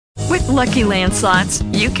Lucky Land Slots,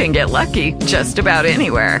 you can get lucky just about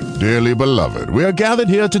anywhere. Dearly beloved, we are gathered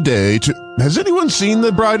here today to... Has anyone seen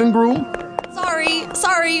the bride and groom?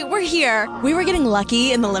 Sorry, we're here. We were getting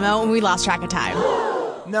lucky in the limo and we lost track of time.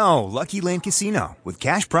 No, Lucky Land Casino, with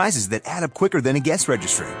cash prizes that add up quicker than a guest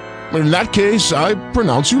registry. In that case, I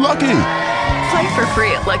pronounce you lucky. Play for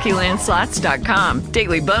free at LuckyLandSlots.com.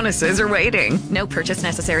 Daily bonuses are waiting. No purchase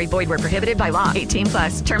necessary. Void where prohibited by law.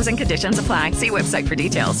 18+. Terms and conditions apply. See website for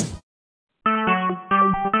details.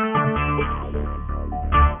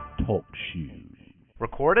 Talk shoes.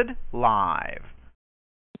 Recorded live.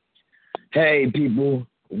 Hey, people.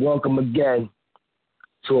 Welcome again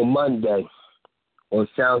to a Monday on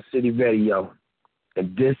Sound City Radio.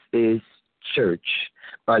 And this is CHuRcH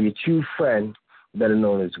by your true friend, better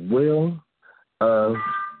known as WiLL of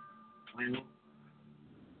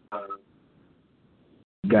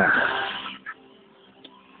God.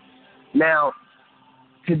 Now,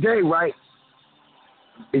 today, right,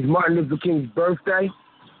 is Martin Luther King's birthday,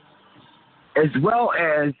 as well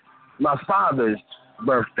as my father's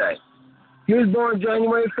birthday. He was born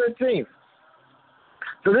January 15th.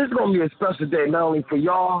 So this is going to be a special day, not only for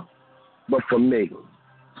y'all, but for me.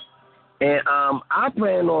 And I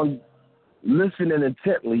plan on listening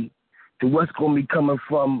intently to what's going to be coming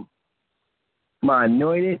from my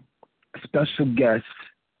anointed special guests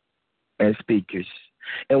and speakers.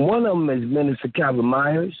 And one of them is Minister Calvin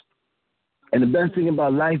Myers. And the best thing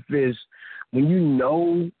about life is when you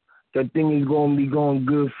know that thing is going to be going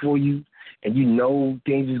good for you, and you know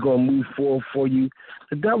things is going to move forward for you,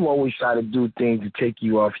 the devil always try to do things to take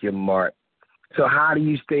you off your mark. So how do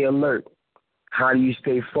you stay alert? How do you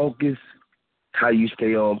stay focused? How do you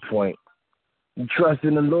stay on point? You trust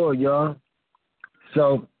in the Lord, y'all.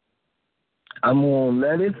 So I'm going to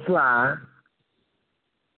let it fly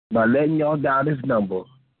by letting y'all dial this number,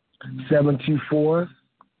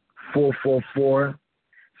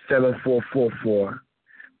 724-444-7444.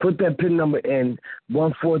 Put that PIN number in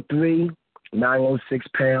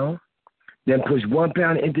 143-906#. Then push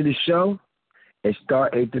 £1 into the show and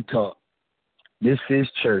start at the top. This is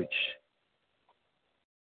CHuRcH.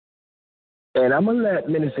 And I'm going to let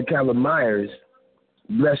Minister Calvin Myers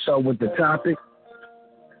bless y'all with the topic.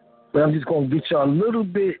 But I'm just going to get y'all a little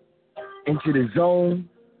bit into the zone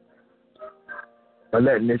by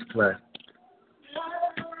letting this play.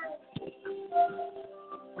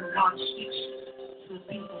 When God speaks to the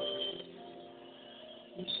people,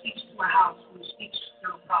 He speaks to my house, He speaks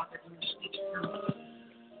through a prophet, He speaks through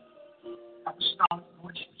apostolic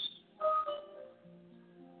voices.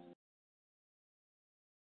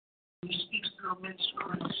 He speaks through a minister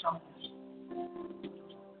and songs.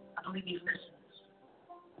 I believe He listens.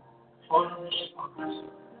 For the response.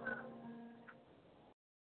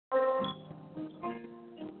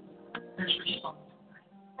 Let's respond.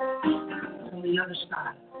 On the other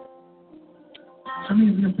side. Some of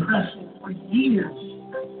you have been pressing for years.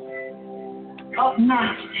 Up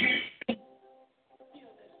next.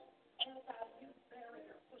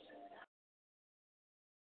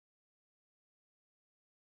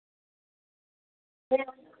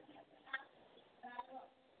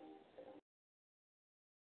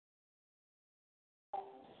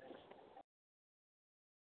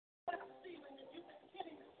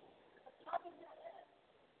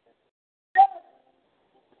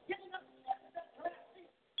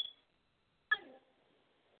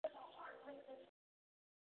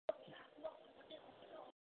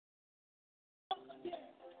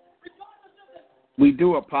 We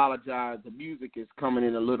do apologize. The music is coming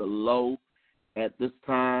in a little low at this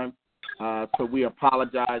time, so we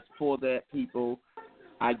apologize for that, people.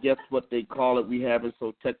 I guess what they call it, we having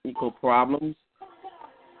some technical problems.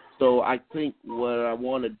 So I think what I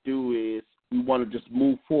want to do is we want to just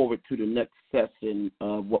move forward to the next session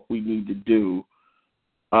of what we need to do.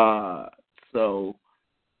 So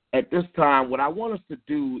at this time, what I want us to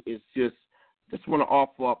do is just want to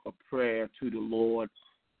offer up a prayer to the Lord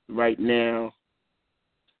right now.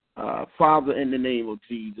 Father, in the name of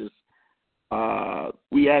Jesus,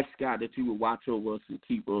 we ask, God, that you would watch over us and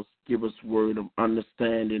keep us, give us word of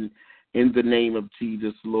understanding in the name of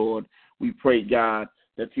Jesus, Lord. We pray, God,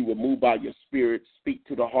 that you would move by your spirit, speak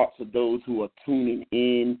to the hearts of those who are tuning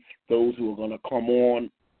in, those who are going to come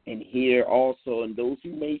on and hear also, and those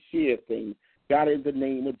who may share things. God, in the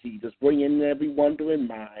name of Jesus, bring in every wandering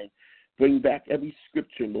mind. Bring back every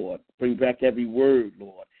scripture, Lord. Bring back every word,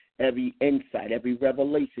 Lord. Every insight, every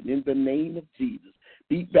revelation in the name of Jesus.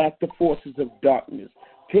 Beat back the forces of darkness.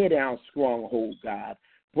 Tear down strongholds, God.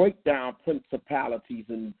 Break down principalities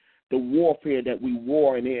and the warfare that we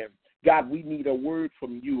warring in. God, we need a word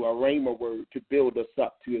from you, a rhema word, to build us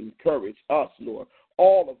up, to encourage us, Lord.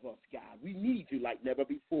 All of us, God. like never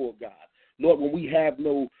before, God. Lord, when we have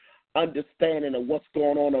no understanding of what's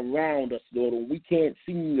going on around us, Lord, when we can't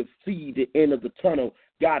seem to see the end of the tunnel,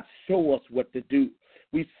 God, show us what to do.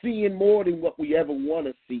 We're seeing more than what we ever want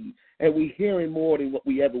to see, and we're hearing more than what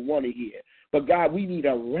we ever want to hear. But, God, we need a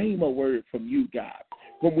rhema word from you, God.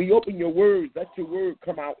 When we open your words, let your word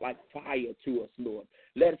come out like fire to us, Lord.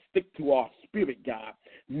 Let it stick to our spirit, God.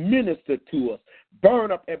 Minister to us.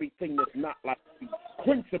 Burn up everything that's not like you.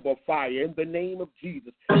 Quenchable fire in the name of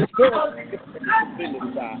Jesus. Stir up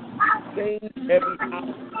everything, God. Change every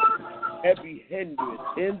obstacle, every hindrance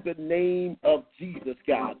in the name of Jesus,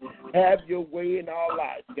 God. Have your way in our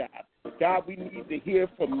lives, God. God, we need to hear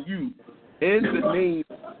from you in the name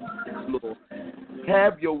of Jesus, Lord.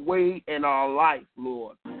 Have your way in our life,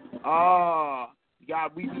 Lord.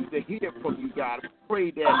 God, we need to hear from you, God. I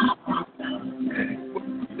pray that you put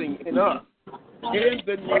something in us in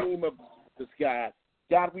the name of Jesus, God.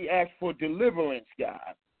 God, we ask for deliverance,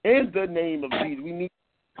 God. In the name of Jesus, we need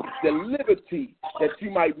the liberty that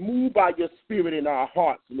you might move by your spirit in our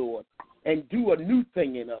hearts, Lord, and do a new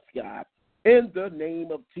thing in us, God. In the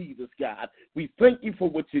name of Jesus, God. We thank you for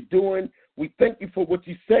what you're doing. We thank you for what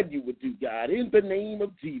you said you would do, God. In the name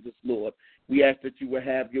of Jesus, Lord, we ask that you will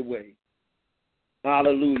have your way.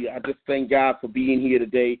 Hallelujah. I just thank God for being here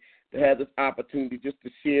today to have this opportunity just to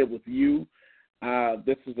share with you.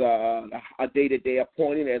 This is a day-to-day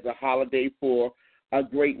appointed as a holiday for a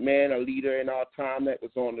great man, a leader in our time that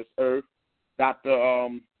was on this earth, Dr.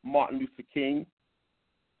 Martin Luther King.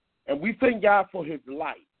 And we thank God for his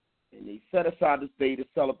life. And he set aside this day to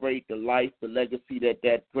celebrate the life, the legacy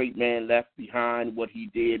that great man left behind, what he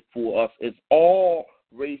did for us as all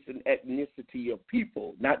race and ethnicity of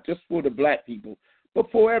people, not just for the black people, but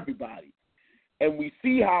for everybody. And we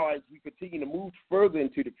see how, as we continue to move further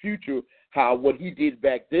into the future, how what he did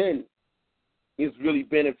back then is really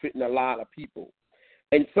benefiting a lot of people.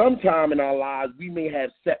 And sometime in our lives, we may have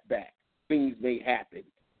setbacks. Things may happen.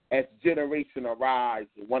 As generation arise,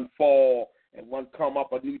 and one fall, and one come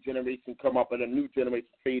up, a new generation come up, and a new generation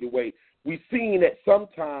fade away. We've seen that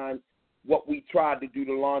sometimes what we tried to do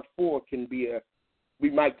to launch forward can be we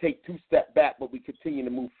might take 2 steps back, but we continue to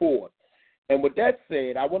move forward. And with that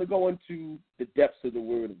said, I want to go into the depths of the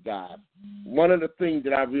Word of God. One of the things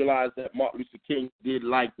that I realized that Martin Luther King did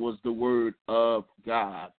like was the Word of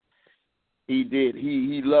God. He did.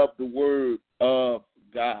 He loved the Word of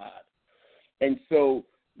God. And so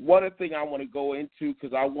one of the things I want to go into,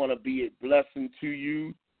 because I want to be a blessing to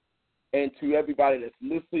you and to everybody that's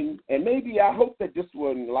listening, and maybe I hope that this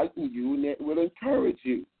will enlighten you and it will encourage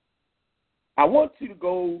you. I want you to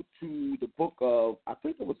go to the book of, I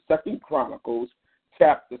think it was 2 Chronicles,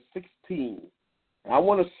 chapter 16. And I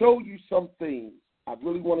want to show you some things. I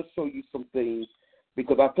really want to show you some things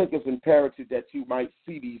because I think it's imperative that you might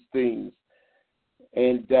see these things.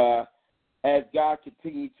 And as God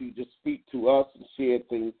continues to just speak to us and share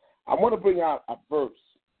things, I want to bring out a verse.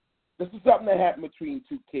 This is something that happened between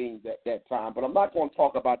 2 kings at that time, but I'm not going to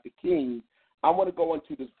talk about the kings. I want to go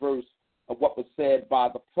into this verse of what was said by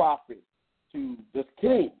the prophet to this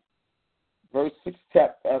king. Verse 6,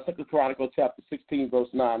 2 Chronicles chapter 16, verse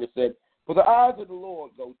 9, it said, "For the eyes of the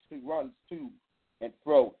Lord runs to and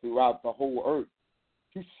fro throughout the whole earth,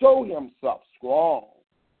 to show himself strong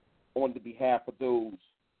on the behalf of them,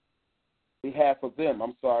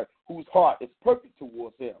 whose heart is perfect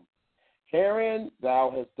towards him. Herein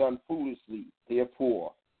thou hast done foolishly,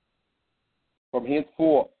 therefore, from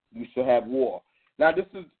henceforth you shall have war." Now this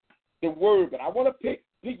is the word, but I want to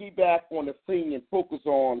piggyback on the thing and focus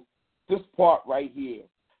on this part right here.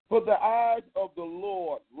 "For the eyes of the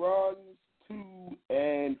Lord runs to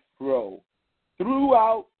and fro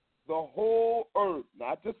throughout the whole earth,"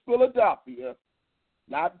 not just Philadelphia,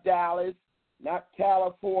 not Dallas, not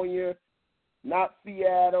California, not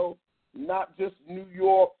Seattle, not just New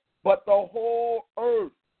York, but the whole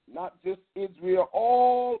earth, not just Israel,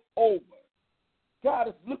 all over. God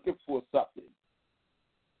is looking for something.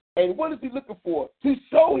 And what is he looking for? To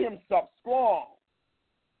show himself strong.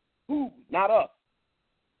 Who? Not us.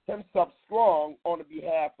 Himself strong on the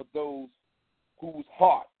behalf of those whose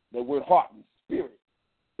heart, the word heart and spirit,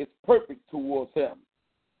 is perfect towards him.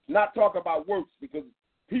 Not talk about works, because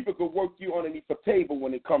people could work you underneath the table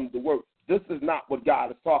when it comes to works. This is not what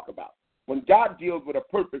God is talking about. When God deals with a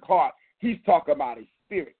perfect heart, he's talking about his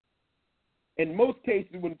spirit. In most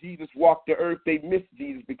cases, when Jesus walked the earth, they missed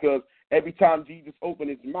Jesus because every time Jesus opened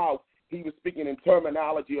his mouth, he was speaking in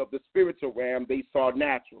terminology of the spiritual realm they saw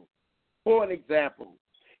natural. For an example,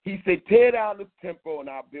 he said, "Tear down this temple and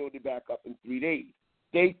I'll build it back up in 3 days."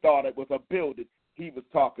 They thought it was a building. He was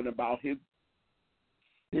talking about his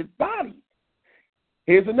body.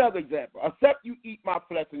 Here's another example. Except you eat my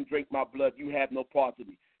flesh and drink my blood, you have no part of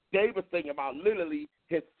me. David was thinking about literally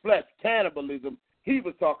his flesh, cannibalism. He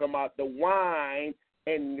was talking about the wine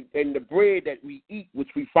and the bread that we eat, which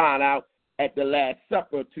we find out at the Last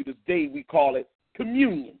Supper. To this day, we call it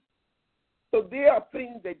communion. So there are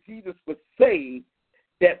things that Jesus would say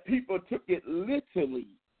that people took it literally,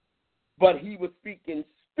 but he was speaking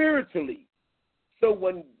spiritually. So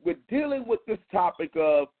when we're dealing with this topic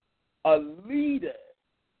of a leader,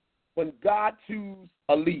 when God chooses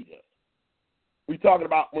a leader, we're talking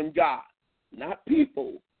about when God, not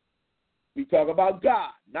people. We talk about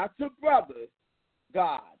God, not your brother,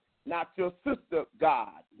 God, not your sister, God,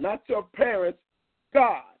 not your parents,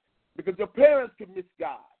 God, because your parents can miss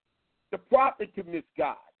God. The prophet can miss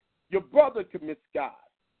God. Your brother can miss God.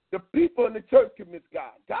 The people in the church can miss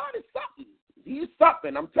God. God is something. He's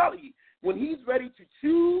something. I'm telling you, when he's ready to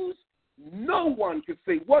choose, no one can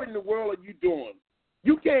say, what in the world are you doing?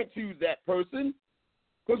 You can't choose that person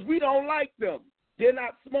because we don't like them. They're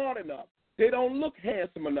not smart enough. They don't look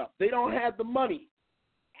handsome enough. They don't have the money.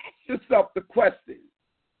 Ask yourself the question,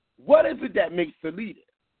 what is it that makes the leader?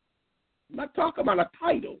 I'm not talking about a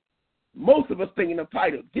title. Most of us thinking of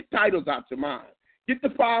titles. Get titles out your mind. Get the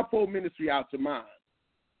fivefold ministry out your mind.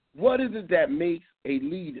 What is it that makes a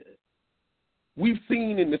leader? We've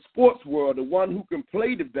seen in the sports world, the one who can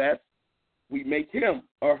play the best, we make him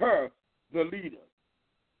or her the leader.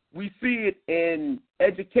 We see it in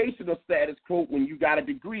educational status, quote, when you got a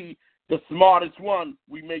degree, the smartest one,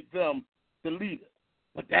 we make them the leader.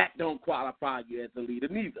 But that don't qualify you as a leader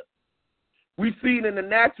neither. We see it in the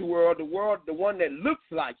natural world, the one that looks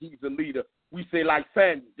like he's a leader, we say like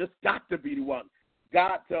Samuel, just got to be the one.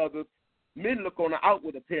 God tells us, men look on the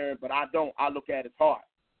outward appearance, but I don't. I look at his heart.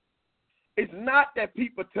 It's not that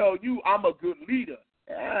people tell you I'm a good leader.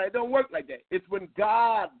 It don't work like that. It's when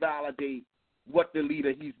God validates what the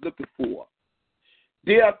leader he's looking for.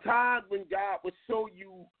 There are times when God will show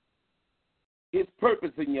you his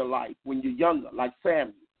purpose in your life when you're younger, like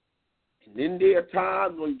Samuel. And then there are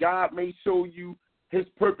times when God may show you his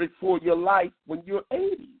purpose for your life when you're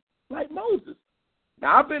 80, like Moses.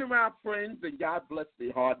 Now, I've been around friends, and God bless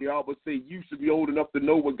their heart. They always say, you should be old enough to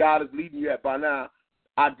know where God is leading you at by now.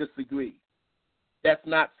 I disagree. That's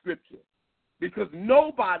not scripture. Because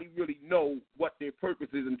nobody really knows what their purpose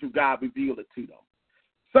is until God reveals it to them.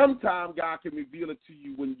 Sometimes God can reveal it to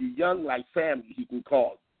you when you're young, like Samuel, he can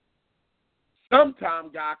call you.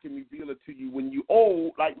 Sometimes God can reveal it to you when you're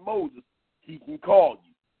old, like Moses, he can call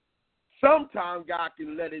you. Sometimes God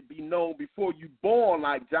can let it be known before you're born,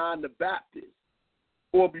 like John the Baptist,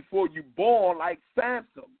 or before you're born, like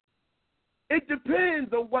Samson. It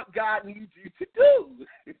depends on what God needs you to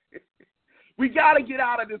do. We got to get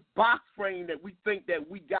out of this box frame that we think that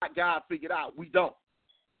we got God figured out. We don't.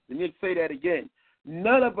 Let me say that again.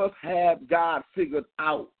 None of us have God figured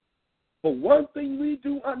out. But one thing we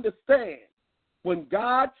do understand, when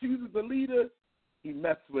God chooses a leader, he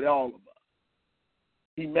messes with all of us.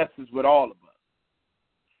 He messes with all of us.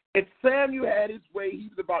 If Samuel had his way, he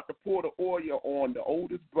was about to pour the oil on the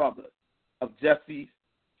oldest brother of Jesse's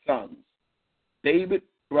sons. David's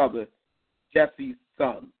brother, Jesse's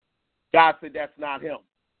son. God said that's not him.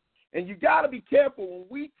 And you got to be careful when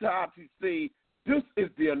we try to say this is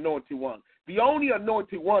the anointed one. The only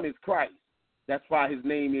anointed one is Christ. That's why his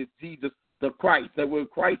name is Jesus the Christ. That word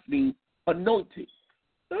Christ means anointed.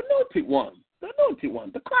 The anointed one. The anointed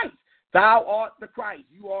one. The Christ. Thou art the Christ.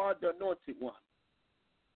 You are the anointed one.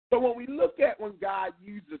 So when we look at when God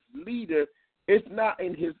uses leader, it's not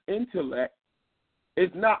in his intellect.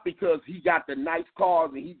 It's not because he got the nice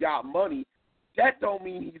cars and he got money. That don't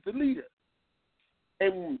mean he's a leader.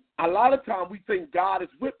 And a lot of times we think God is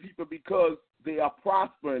with people because they are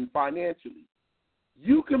prospering financially.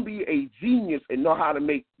 You can be a genius and know how to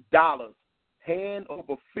make dollars hand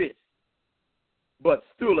over fist, but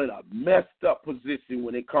still in a messed up position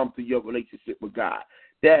when it comes to your relationship with God.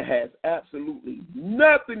 That has absolutely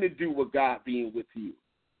nothing to do with God being with you.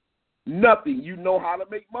 Nothing. You know how to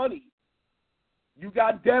make money. You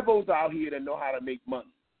got devils out here that know how to make money.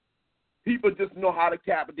 People just know how to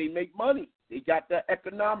they make money. They got that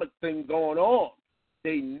economic thing going on.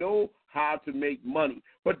 They know how to make money.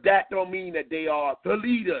 But that don't mean that they are the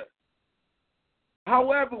leader.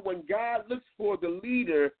 However, when God looks for the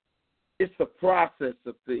leader, it's a process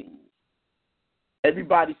of things.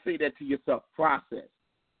 Everybody say that to yourself, process.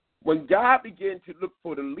 When God begins to look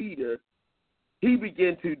for the leader, he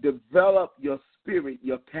begins to develop your spirit,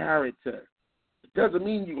 your character. It doesn't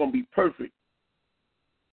mean you're going to be perfect.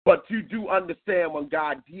 But you do understand when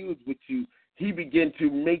God deals with you, he begins to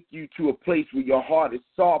make you to a place where your heart is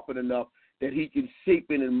softened enough that he can shape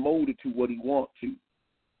it and mold it to what he wants to.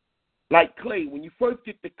 Like clay. When you first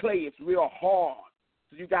get the clay, it's real hard.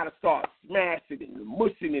 So you got to start smashing it and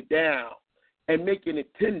mushing it down and making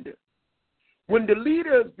it tender. When the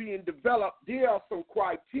leader is being developed, there are some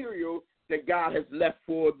criteria that God has left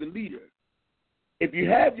for the leader. If you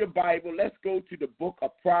have your Bible, let's go to the book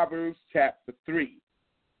of Proverbs chapter 3,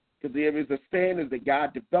 because there is a standard that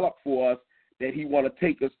God developed for us that he want to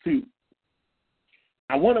take us to.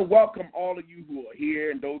 I want to welcome all of you who are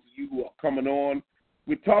here and those of you who are coming on.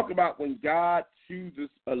 We're talking about when God chooses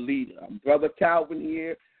a leader. I'm Brother Calvin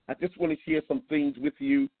here. I just want to share some things with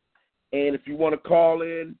you. And if you want to call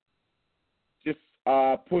in, just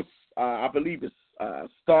push, I believe it's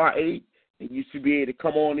 *8, and you should be able to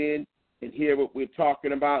come on in and hear what we're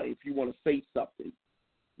talking about if you want to say something.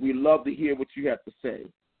 We'd love to hear what you have to say.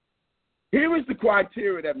 Here is the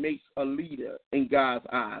criteria that makes a leader in God's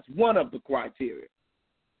eyes. One of the criteria.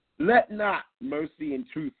 Let not mercy and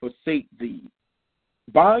truth forsake thee.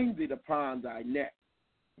 Bind it upon thy neck.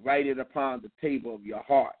 Write it upon the table of your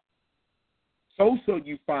heart. So shall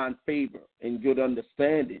you find favor and good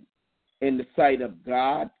understanding in the sight of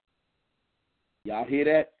God. Y'all hear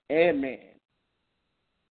that? And man.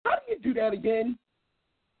 How do you do that again?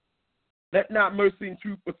 Let not mercy and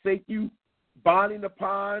truth forsake you. Bind it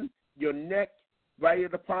upon your neck. Write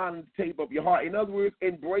it upon the table of your heart. In other words,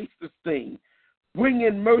 embrace this thing. Bring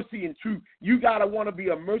in mercy and truth. You got to want to be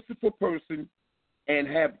a merciful person and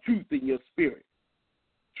have truth in your spirit.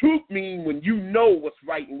 Truth means when you know what's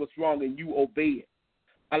right and what's wrong and you obey it.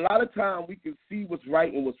 A lot of times we can see what's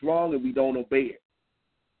right and what's wrong and we don't obey it.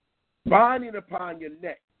 Bind it upon your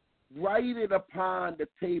neck. Write it upon the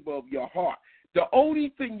table of your heart. The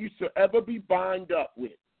only thing you should ever be bound up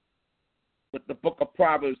with, what the book of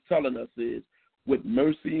Proverbs telling us is, with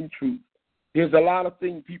mercy and truth. There's a lot of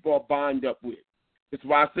things people are bound up with. That's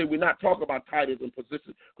why I say we're not talking about titles and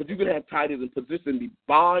positions, because you can have titles and positions and be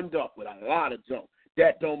bound up with a lot of junk.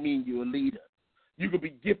 That don't mean you're a leader. You could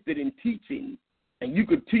be gifted in teaching, and you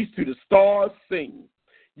could teach to the stars sing.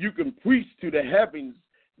 You can preach to the heavens,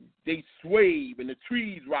 they sway, and the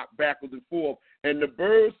trees rock backwards and forth, and the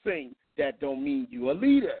birds sing. That don't mean you're a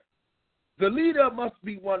leader. The leader must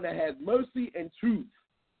be one that has mercy and truth.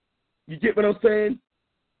 You get what I'm saying?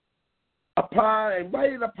 And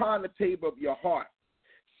write it upon the table of your heart.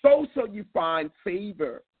 So shall you find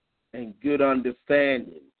favor and good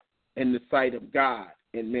understanding in the sight of God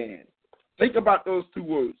and man. Think about those two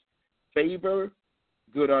words, favor,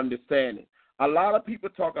 good understanding. A lot of people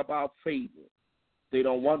talk about favor. They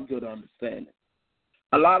don't want good understanding.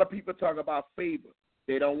 A lot of people talk about favor.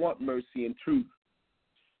 They don't want mercy and truth.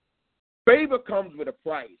 Favor comes with a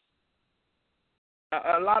price.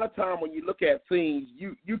 A lot of time when you look at things,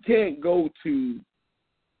 you can't go to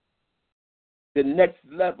the next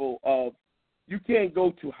level of, you can't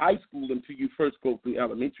go to high school until you first go through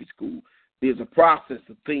elementary school. There's a process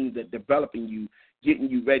of things that developing you, getting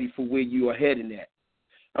you ready for where you are heading at.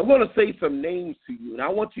 I'm going to say some names to you, and I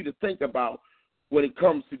want you to think about when it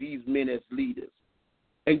comes to these men as leaders.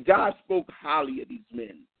 And God spoke highly of these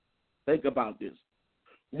men. Think about this.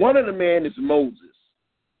 One of the men is Moses.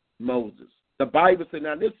 Moses. The Bible said,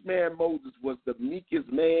 now this man Moses was the meekest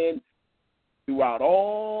man throughout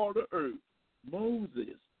all the earth.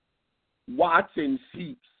 Moses, watching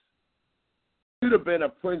sheep. Should have been a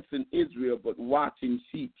prince in Israel, but watching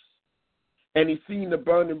sheep. And he seen the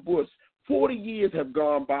burning bush. 40 years have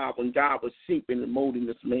gone by when God was shaping and molding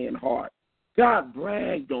this man's heart. God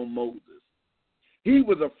bragged on Moses. He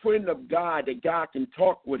was a friend of God, that God can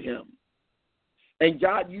talk with him. And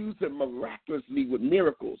God used him miraculously with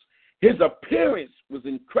miracles. His appearance was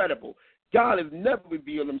incredible. God has never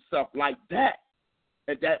revealed himself like that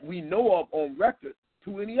we know of on record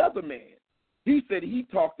to any other man. He said he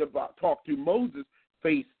talked to Moses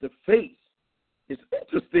face to face. It's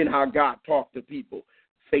interesting how God talked to people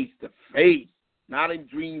face to face, not in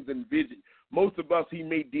dreams and visions. Most of us, he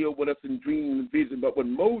may deal with us in dreams and visions, but with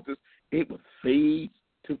Moses, it was face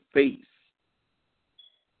to face.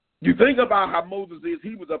 You think about how Moses is.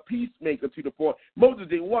 He was a peacemaker to the point. Moses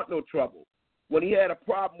didn't want no trouble. When he had a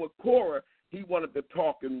problem with Korah, he wanted to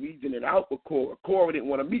talk and reason it out with Korah. Korah didn't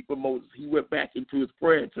want to meet with Moses. He went back into his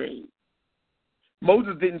prayer chain.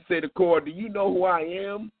 Moses didn't say to Korah, do you know who I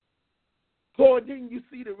am? Korah, didn't you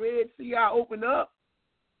see the Red Sea I opened up?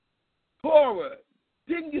 Korah,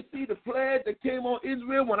 didn't you see the flag that came on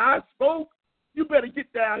Israel when I spoke? You better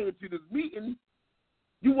get down here to this meeting.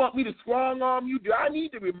 You want me to strong arm you? Do I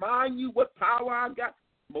need to remind you what power I got?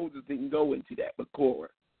 Moses didn't go into that with Korah.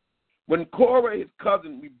 When Korah, his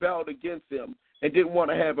cousin, rebelled against him and didn't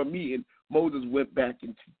want to have a meeting, Moses went back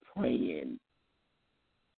into praying.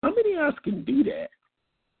 How many of us can do that?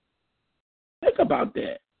 Think about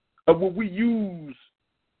that. Or will we use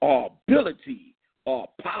our ability, our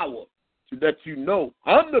power to let you know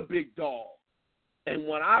I'm the big dog? And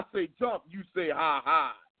when I say jump, you say ha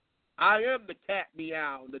ha. I am the cat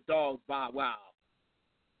meow and the dogs bow wow.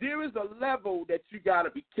 There is a level that you got to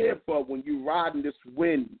be careful of when you're riding this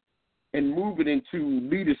wind and moving into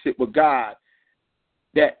leadership with God.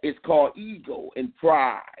 That is called ego and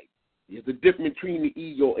pride. There's a difference between the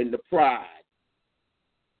ego and the pride.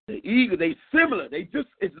 The ego, they similar.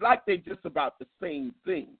 It's like they just about the same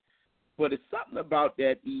thing. But it's something about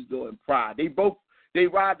that ego and pride. They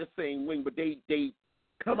ride the same wing, but they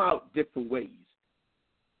come out different ways.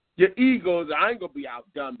 Your egos, I ain't going to be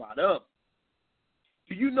outdone by them.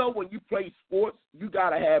 Do you know when you play sports, you got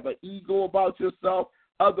to have an ego about yourself?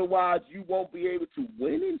 Otherwise, you won't be able to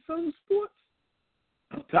win in some sports?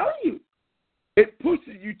 I'm telling you. It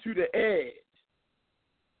pushes you to the edge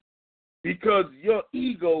because your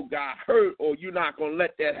ego got hurt or you're not going to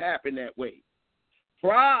let that happen that way.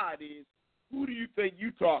 Pride is, who do you think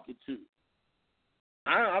you're talking to?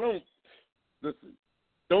 I don't, listen,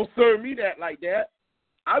 don't serve me that like that.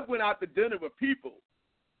 I went out to dinner with people,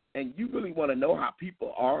 and you really want to know how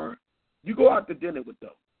people are, you go out to dinner with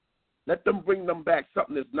them. Let them bring them back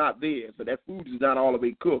something that's not there, so that food is not all the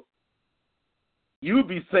way cooked. You'll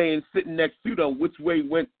be saying, sitting next to them, which way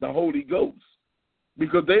went the Holy Ghost,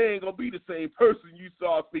 because they ain't going to be the same person you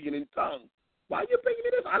saw speaking in tongues. Why are you bringing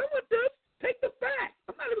me this? I don't want this. Take this back.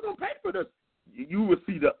 I'm not even going to pay for this. You will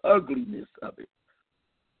see the ugliness of it.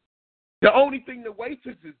 The only thing the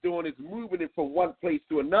waitress is doing is moving it from one place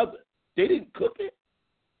to another. They didn't cook it.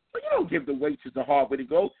 So you don't give the waitress a hard way to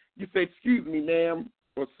go. You say, excuse me, ma'am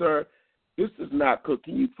or sir, this is not cooked.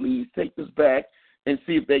 Can you please take this back and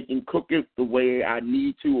see if they can cook it the way I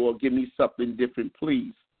need to or give me something different,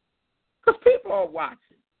 please? Because people are watching.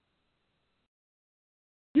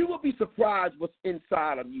 You will be surprised what's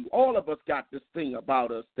inside of you. All of us got this thing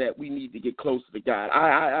about us that we need to get closer to God.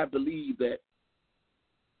 I believe that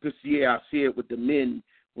this year I shared with the men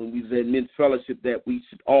when we was in men's fellowship that we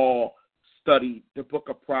should all study the book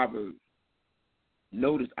of Proverbs.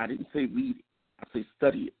 Notice I didn't say read it. I say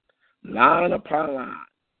study it. Line upon line.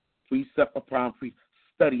 Precept upon precept.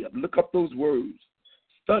 Study it. Look up those words.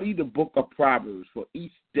 Study the book of Proverbs for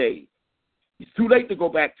each day. It's too late to go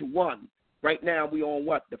back to one. Right now we on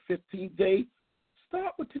what? The 15th day?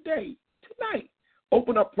 Start with today. Tonight.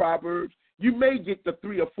 Open up Proverbs. You may get the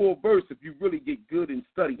 3 or 4 verse if you really get good in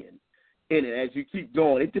studying in it as you keep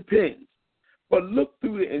going. It depends. But look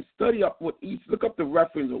through it and study up look up the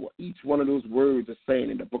reference of what each one of those words are saying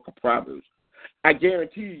in the book of Proverbs. I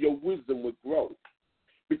guarantee you your wisdom will grow.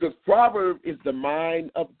 Because Proverbs is the mind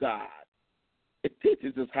of God. It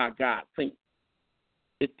teaches us how God thinks.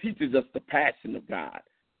 It teaches us the passion of God.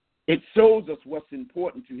 It shows us what's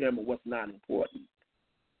important to him and what's not important.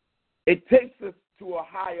 It takes us to a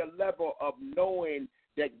higher level of knowing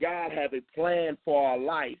that God has a plan for our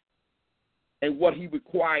life and what he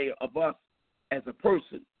requires of us as a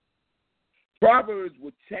person. Proverbs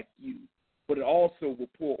will check you, but it also will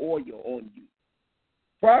pour oil on you.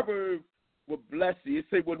 Proverbs will bless you. It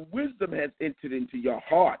says, when wisdom has entered into your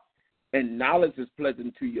heart and knowledge is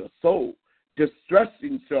pleasant to your soul,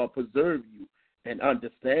 distressing shall preserve you and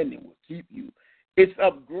understanding will keep you. It's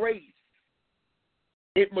of grace.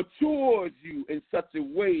 It matures you in such a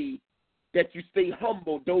way that you stay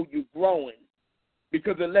humble though you're growing,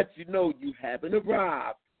 because it lets you know you haven't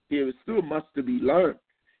arrived. There is still much to be learned.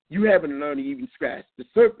 You haven't learned to even scratch the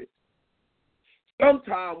surface.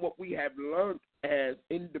 Sometimes what we have learned as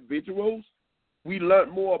individuals, we learn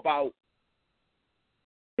more about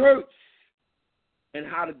church and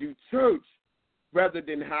how to do church rather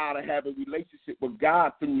than how to have a relationship with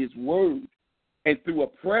God through his word and through a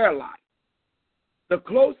prayer life. The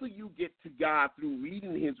closer you get to God through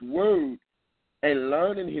reading his word and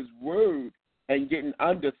learning his word and getting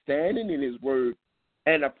understanding in his word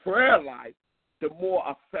and a prayer life, the more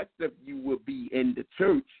effective you will be in the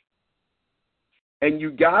church. And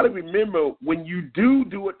you got to remember, when you do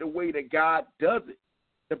it the way that God does it,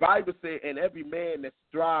 the Bible says, and every man that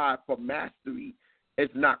strives for mastery is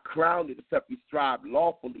not crowned except he strive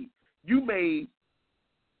lawfully. You may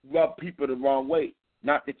rub people the wrong way.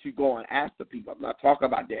 Not that you go and ask the people. I'm not talking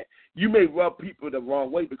about that. You may rub people the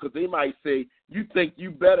wrong way because they might say, you think you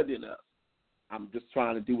better than us. I'm just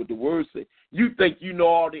trying to do what the word says. You think you know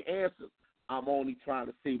all the answers. I'm only trying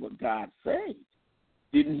to say what God says.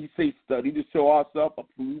 Didn't he say study to show ourselves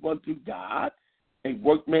approved unto God, and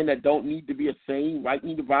workmen that don't need to be ashamed,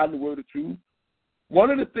 rightly dividing the word of truth? One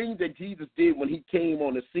of the things that Jesus did when he came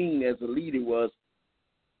on the scene as a leader was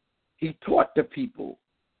he taught the people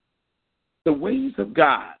the ways of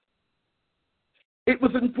God. It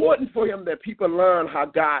was important for him that people learn how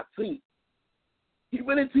God thinks. He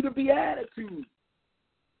went into the Beatitudes.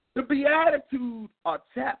 The Beatitudes are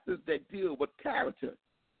chapters that deal with character.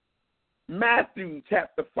 Matthew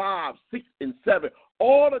chapter 5, 6, and 7,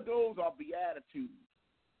 all of those are Beatitudes.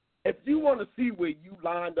 If you want to see where you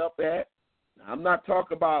lined up at, I'm not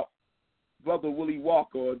talking about Brother Willie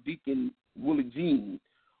Walker or Deacon Willie Jean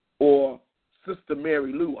or Sister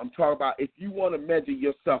Mary Lou. I'm talking about if you want to measure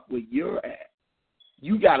yourself where you're at,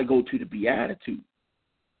 you got to go to the Beatitudes.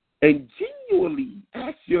 And genuinely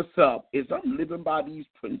ask yourself, is I'm living by these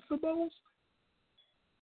principles?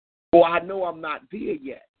 Or I know I'm not there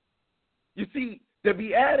yet. You see, the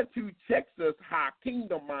Beatitude checks us how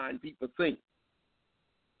kingdom mind people think.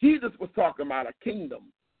 Jesus was talking about a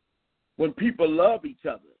kingdom when people love each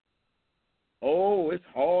other. Oh, it's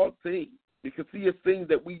hard things. Because see, it's things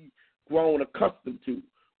that we've grown accustomed to.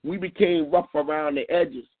 We became rough around the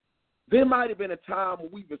edges. There might have been a time when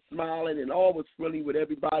we were smiling and always friendly with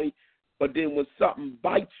everybody, but then when something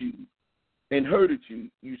bites you and hurted you,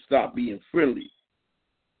 you stop being friendly.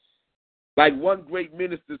 Like one great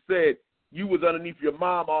minister said, you was underneath your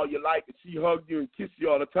mom all your life, and she hugged you and kissed you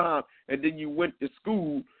all the time, and then you went to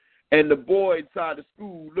school, and the boy inside the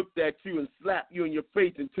school looked at you and slapped you in your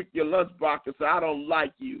face and took your lunchbox and said, I don't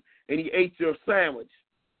like you, and he ate your sandwich.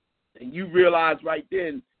 And you realized right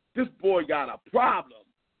then, this boy got a problem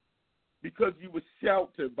because you were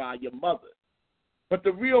sheltered by your mother. But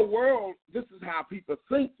the real world, this is how people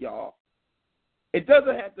think, y'all. It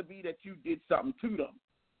doesn't have to be that you did something to them.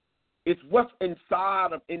 It's what's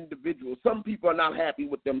inside of individuals. Some people are not happy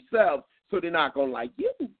with themselves, so they're not going to like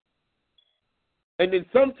you. And then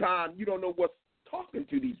sometimes you don't know what's talking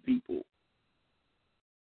to these people.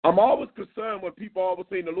 I'm always concerned when people always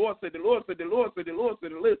say, the Lord said, the Lord said, the Lord said, the Lord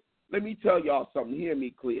said, the Lord. Let me tell y'all something. Hear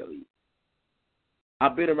me clearly.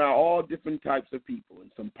 I've been around all different types of people and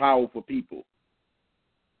some powerful people.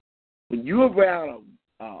 When you're around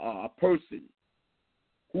a person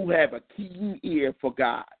who have a keen ear for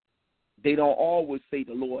God, they don't always say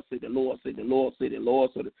the Lord said, the Lord said, the Lord said, the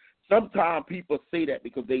Lord said. Sometimes people say that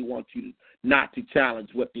because they want you not to challenge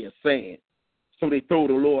what they're saying. So they throw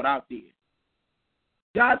the Lord out there.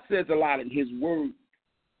 God says a lot in his word.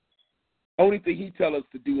 Only thing he tells us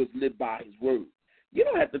to do is live by his word. You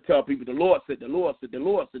don't have to tell people the Lord said, the Lord said, the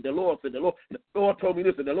Lord said, the Lord said, the Lord told me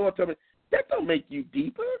this and the Lord told me. That don't make you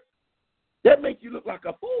deeper. That makes you look like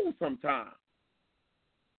a fool sometimes.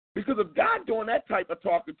 Because if God doing that type of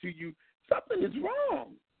talking to you, something is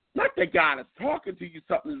wrong. Not that God is talking to you,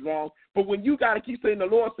 something is wrong, but when you got to keep saying the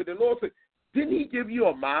Lord said, didn't he give you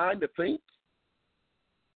a mind to think?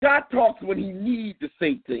 God talks when he needs to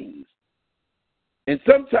say things. And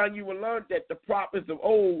sometimes you will learn that the prophets of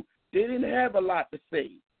old, they didn't have a lot to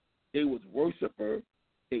say. They was worshipers.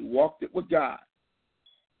 They walked it with God.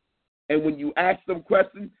 And when you ask them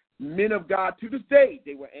questions, men of God to this day,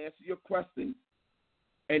 they will answer your questions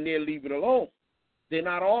and they'll leave it alone. They're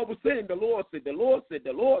not always saying the Lord said, the Lord said,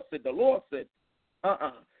 the Lord said, the Lord said.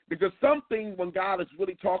 Because some things when God is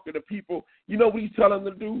really talking to people, you know what he's telling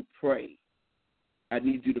them to do? Pray. I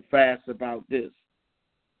need you to fast about this.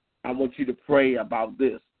 I want you to pray about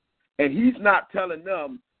this. And he's not telling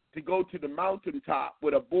them to go to the mountaintop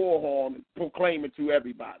with a bullhorn and proclaim it to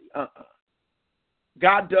everybody.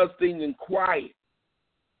 God does things in quiet.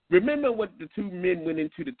 Remember when the two men went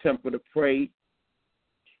into the temple to pray?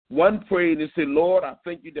 One prayed and said, Lord, I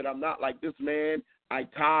thank you that I'm not like this man. I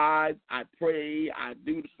tithe, I pray, I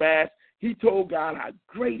do the fast. He told God how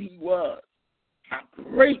great he was. How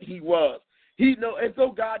great he was. He know, as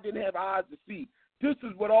though God didn't have eyes to see. This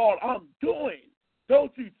is what all I'm doing.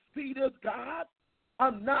 Don't you see this, God?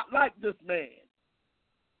 I'm not like this man.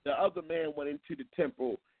 The other man went into the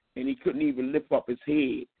temple, and he couldn't even lift up his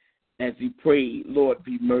head as he prayed, Lord,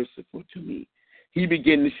 be merciful to me. He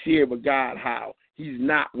began to share with God how he's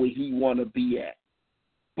not where he want to be at,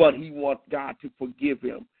 but he wants God to forgive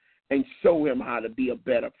him and show him how to be a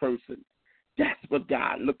better person. That's what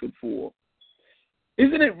God looking for.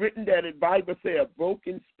 Isn't it written that in the Bible say a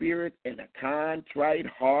broken spirit and a contrite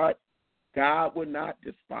heart God will not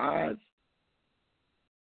despise?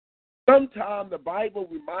 Sometimes the Bible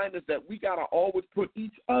reminds us that we got to always put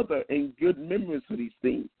each other in good memories for these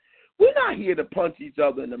things. We're not here to punch each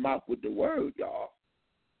other in the mouth with the word, y'all.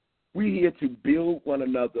 We're here to build one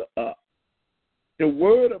another up. The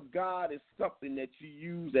word of God is something that you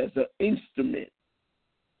use as an instrument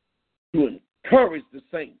to encourage the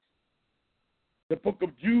saints. The book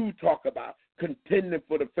of Jude talk about contending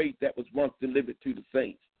for the faith that was once delivered to the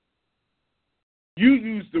saints. You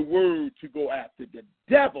use the word to go after the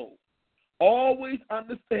devil. Always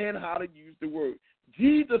understand how to use the word.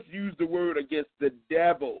 Jesus used the word against the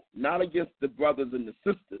devil, not against the brothers and the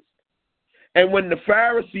sisters. And when the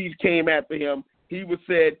Pharisees came after him, he was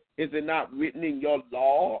said, is it not written in your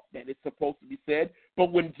law that it's supposed to be said?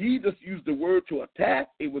 But when Jesus used the word to attack,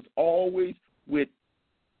 it was always with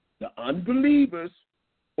the unbelievers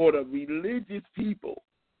or the religious people.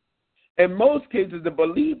 In most cases, the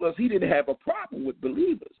believers, he didn't have a problem with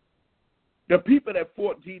believers. The people that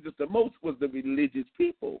fought Jesus the most was the religious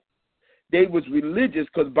people. They was religious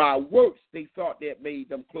because by works, they thought that made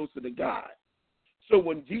them closer to God. So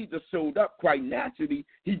when Jesus showed up, quite naturally,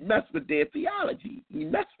 he messed with their theology. He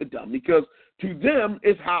messed with them because to them,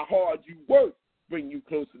 it's how hard you work bring you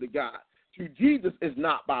closer to God. To Jesus, it's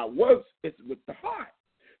not by works, it's with the heart.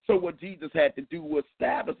 So what Jesus had to do was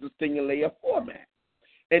establish this thing and lay a format.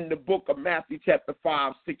 In the book of Matthew chapter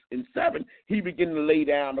 5, 6, and 7, he began to lay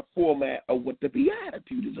down the format of what the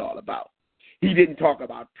Beatitude is all about. He didn't talk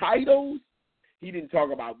about titles. He didn't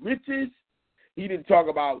talk about riches. He didn't talk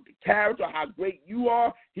about the character, how great you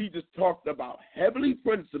are. He just talked about heavenly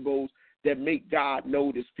principles that make God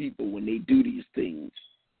notice people when they do these things.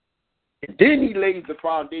 And then he lays the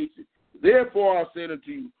foundation. Therefore I say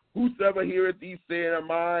unto you, whosoever heareth these sayings of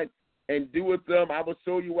mine and doeth them, I will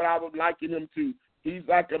show you what I would liken him to. He's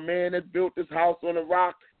like a man that built his house on a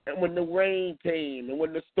rock, and when the rain came, and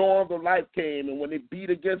when the storms of life came, and when it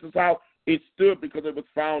beat against his house, it stood because it was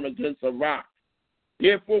found against a rock.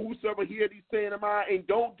 Therefore, whosoever hear these sayings of mine and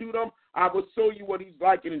don't do them, I will show you what he's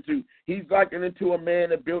likening to. He's likening to a man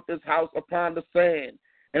that built his house upon the sand.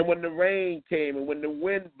 And when the rain came, and when the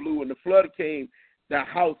wind blew, and the flood came, the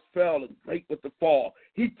house fell, and great was the fall.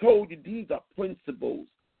 He told you these are principles,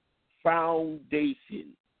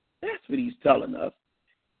 foundation. That's what he's telling us.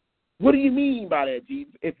 What do you mean by that,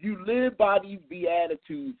 Jesus? If you live by these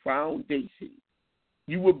Beatitude foundations,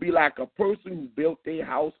 you will be like a person who built their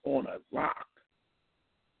house on a rock.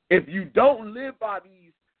 If you don't live by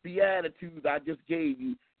these Beatitudes I just gave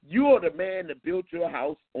you, you're the man that built your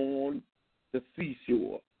house on the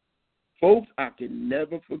seashore. Folks, I can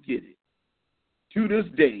never forget it. To this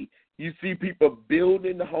day, you see people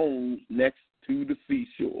building homes next to the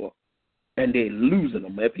seashore, and they're losing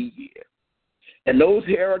them every year. And those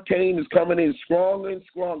hurricanes is coming in stronger and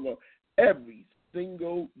stronger every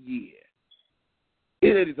single year.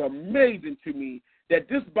 It is amazing to me that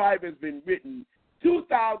this Bible has been written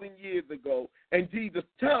 2,000 years ago, and Jesus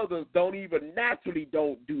tells us don't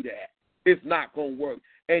do that. It's not going to work.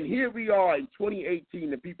 And here we are in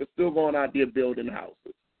 2018, and people still going out there building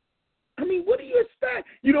houses. I mean, what do you expect?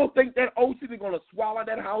 You don't think that ocean is going to swallow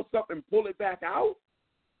that house up and pull it back out?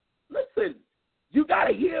 Listen, you got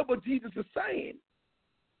to hear what Jesus is saying.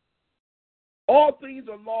 All things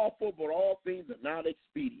are lawful, but all things are not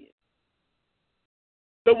expedient.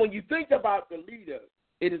 So when you think about the leader,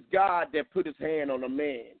 it is God that put his hand on a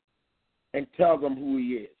man and tells him who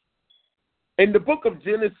he is. In the book of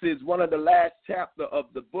Genesis, one of the last chapters of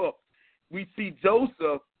the book, we see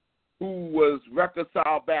Joseph, who was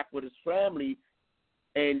reconciled back with his family,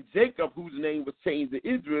 and Jacob, whose name was changed to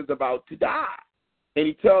Israel, is about to die. And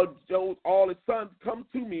he tells all his sons, come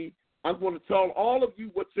to me. I'm going to tell all of you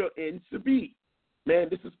what your end should be. Man,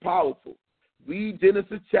 this is powerful. Read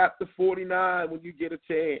Genesis chapter 49 when you get a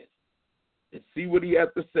chance and see what he has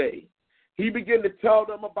to say. He began to tell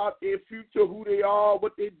them about their future, who they are,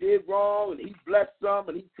 what they did wrong, and he blessed some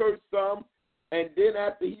and he cursed some. And then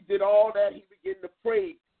after he did all that, he began to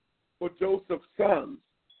pray for Joseph's sons.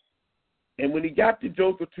 And when he got to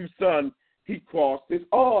Joseph's two sons, he crossed his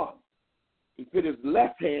arm. He put his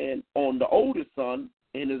left hand on the oldest son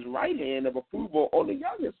and his right hand of approval on the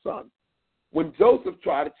youngest son. When Joseph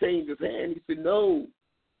tried to change his hand, he said, no.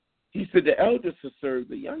 He said the eldest should serve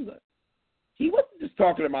the younger. He wasn't just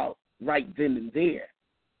talking about right then and there.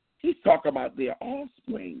 He's talking about their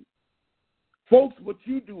offspring. Folks, what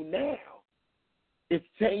you do now is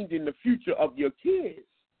changing the future of your kids.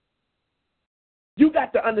 You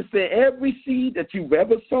got to understand every seed that you've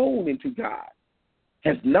ever sown into God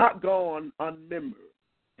has not gone unmembered,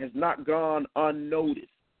 has not gone unnoticed.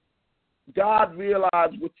 God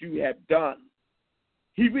realized what you have done.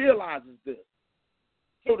 He realizes this.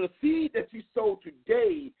 So the seed that you sow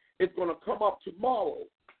today is going to come up tomorrow,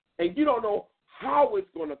 and you don't know how it's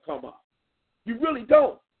going to come up. You really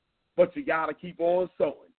don't, but you got to keep on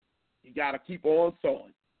sowing. You got to keep on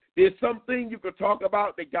sowing. There's some things you can talk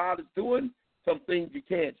about that God is doing, some things you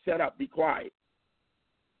can't. Shut up, be quiet.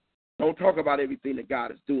 Don't talk about everything that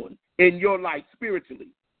God is doing in your life spiritually.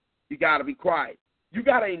 You got to be quiet. You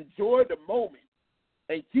got to enjoy the moment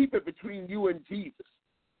and keep it between you and Jesus.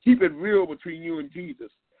 Keep it real between you and Jesus.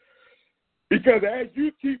 Because as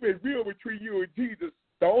you keep it real between you and Jesus,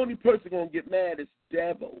 The only person going to get mad is the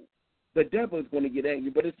devil. The devil is going to get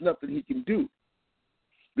angry, but it's nothing he can do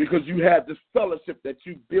because you have this fellowship that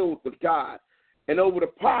you build with God. And over the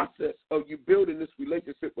process of you building this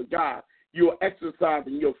relationship with God, you're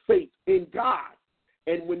exercising your faith in God.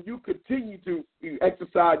 And when you continue to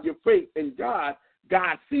exercise your faith in God,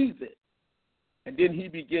 God sees it. And then he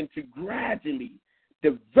begins to gradually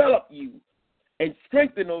develop you and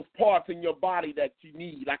strengthen those parts in your body that you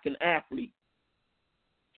need, like an athlete.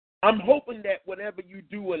 I'm hoping that whatever you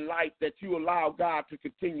do in life, that you allow God to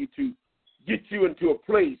continue to get you into a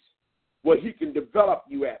place where he can develop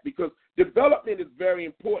you at, because development is very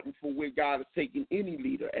important for where God is taking any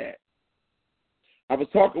leader at. I was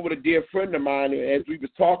talking with a dear friend of mine, and as we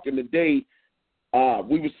was talking today,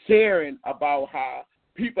 we were sharing about how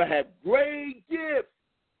people have great gifts,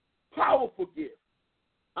 powerful gifts.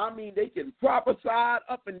 I mean, they can prophesy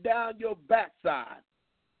up and down your backside.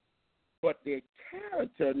 But their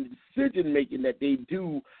character and decision-making that they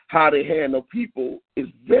do, how they handle people, is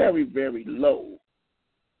very, very low.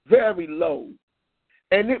 Very low.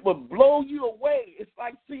 And it will blow you away. It's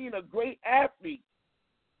like seeing a great athlete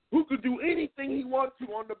who could do anything he wants to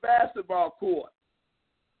on the basketball court.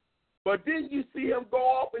 But then you see him go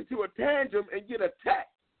off into a tantrum and get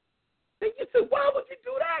attacked. And you say, why would you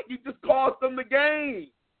do that? You just cost them the game.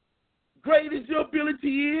 Great as your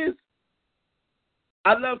ability is,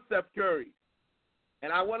 I love Steph Curry.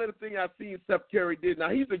 And one of the things I've seen Steph Curry did, now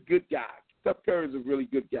he's a good guy. Steph Curry is a really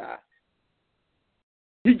good guy.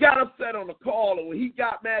 He got upset on the call, and when he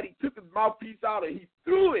got mad, he took his mouthpiece out and he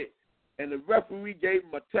threw it. And the referee gave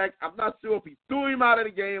him a check. I'm not sure if he threw him out of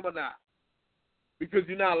the game or not, because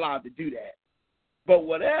you're not allowed to do that. But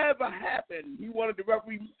whatever happened, he wanted the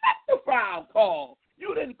referee to make the foul call.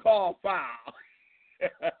 You didn't call foul.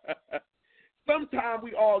 Sometimes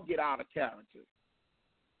we all get out of character.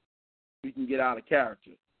 We can get out of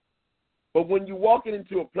character. But when you're walking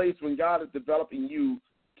into a place when God is developing you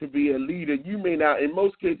to be a leader, you may not, in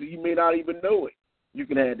most cases, you may not even know it. You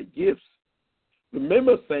can have the gifts.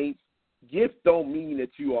 Remember, saints, gifts don't mean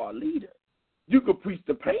that you are a leader. You could preach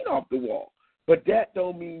the paint off the wall, but that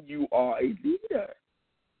don't mean you are a leader.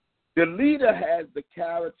 The leader has the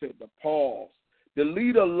character, the pause. The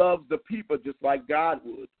leader loves the people just like God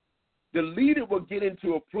would. The leader will get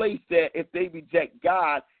into a place that if they reject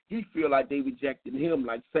God, he feel like they rejected him,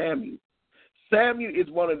 like Samuel. Samuel is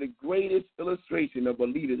one of the greatest illustrations of a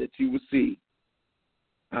leader that you will see.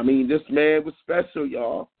 I mean, this man was special,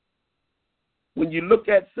 y'all. When you look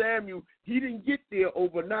at Samuel, he didn't get there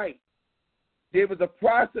overnight. There was a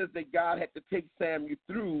process that God had to take Samuel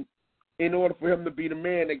through in order for him to be the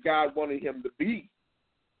man that God wanted him to be.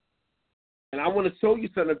 And I want to show you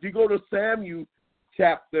something. If you go to Samuel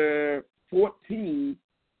chapter 14,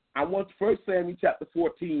 I want 1 Samuel chapter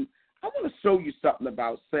 14, I want to show you something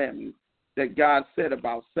about Samuel that God said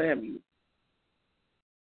about Samuel.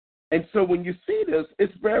 And so when you see this,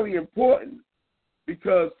 it's very important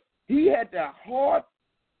because he had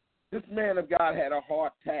this man of God had a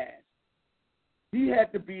hard task. He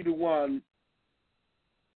had to be the one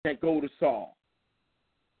that go to Saul.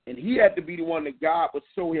 And he had to be the one that God would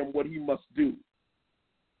show him what he must do.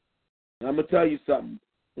 And I'm going to tell you something.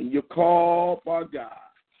 When you're called by God,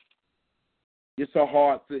 it's a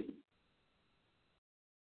hard thing.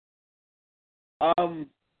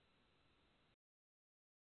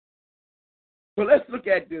 So let's look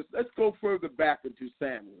at this. Let's go further back into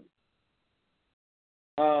Samuel.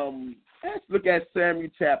 Let's look at Samuel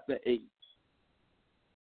chapter 8.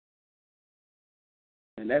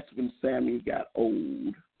 And that's when Samuel got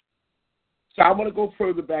old. So I want to go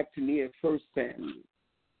further back to near 1 Samuel.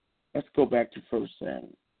 Let's go back to 1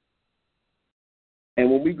 Samuel. And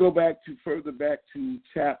when we go back to further back to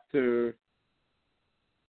chapter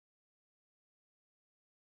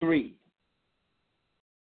 3,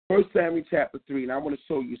 1 Samuel chapter 3, and I want to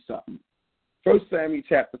show you something. 1 Samuel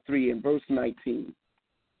chapter 3 and verse 19.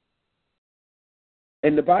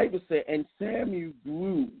 And the Bible said, and Samuel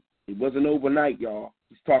grew. It wasn't overnight, y'all.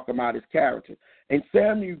 He's talking about his character. And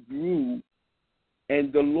Samuel grew,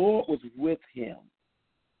 and the Lord was with him,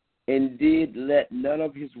 and did let none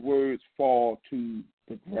of his words fall to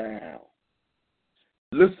the ground.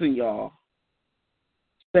 Listen, y'all.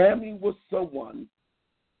 Samuel was someone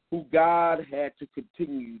who God had to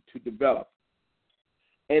continue to develop.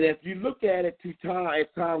 And if you look at it as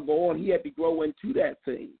time go on, he had to grow into that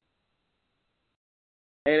thing.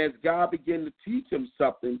 And as God began to teach him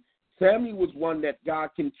something, Samuel was one that God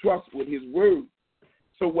can trust with his word.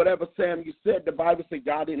 So whatever Samuel said, the Bible said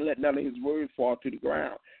God didn't let none of his words fall to the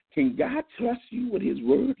ground. Can God trust you with his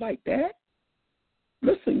word like that?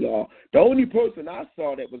 Listen, y'all, the only person I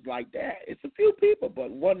saw that was like that, it's a few people, but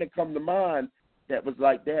one that come to mind that was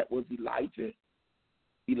like that was Elijah.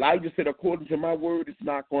 Elijah said, according to my word, it's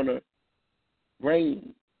not going to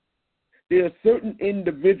rain. There are certain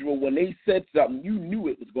individuals, when they said something, you knew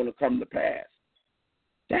it was going to come to pass.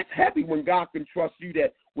 That's happy when God can trust you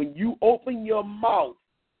that when you open your mouth,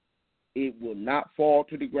 it will not fall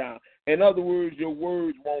to the ground. In other words, your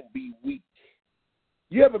words won't be weak.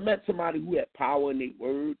 You ever met somebody who had power in their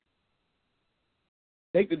word?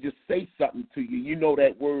 They could just say something to you. You know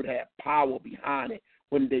that word had power behind it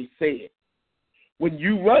when they say it. When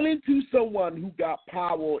you run into someone who got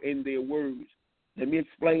power in their words, let me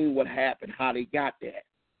explain what happened, how they got that.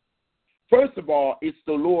 First of all, it's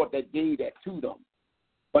the Lord that gave that to them.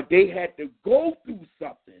 But they had to go through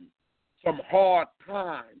something, some hard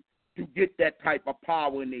time, to get that type of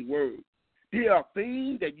power in their words. There are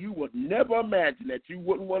things that you would never imagine, that you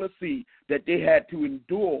wouldn't want to see, that they had to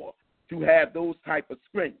endure to have those type of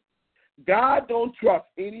strength. God don't trust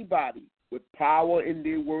anybody with power in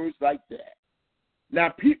their words like that. Now,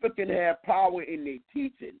 people can have power in their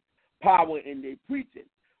teaching, power in their preaching,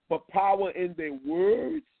 but power in their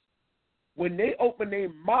words, when they open their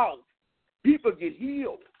mouth, people get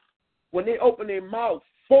healed. When they open their mouth,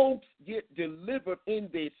 folks get delivered in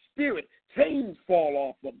their spirit. Chains fall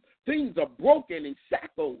off them. Things are broken and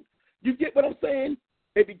shackled. You get what I'm saying?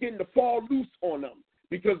 They begin to fall loose on them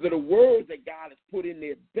because of the words that God has put in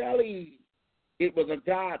their belly. It was a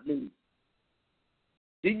God move.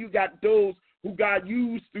 Then you got those who God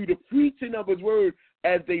used through the preaching of his word.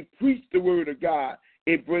 As they preach the word of God,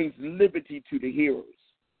 it brings liberty to the hearers.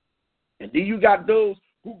 And then you got those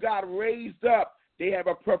who God raised up. They have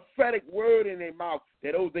a prophetic word in their mouth,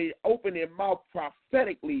 that they open their mouth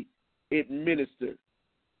prophetically, it ministers.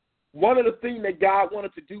 One of the things that God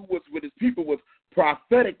wanted to do was with his people was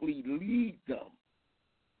prophetically lead them.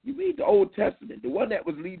 You read the Old Testament, the one that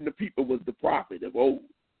was leading the people was the prophet of old.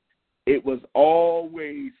 It was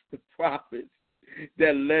always the prophets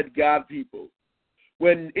that led God's people.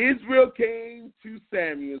 When Israel came to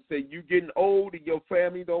Samuel and said, you're getting old and your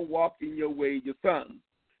family don't walk in your way, your sons,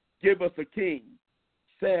 give us a king,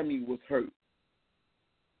 Samuel was hurt.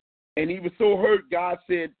 And he was so hurt, God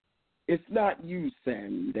said, it's not you,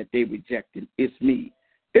 Samuel, that they rejected. It's me.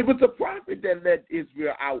 It was a prophet that led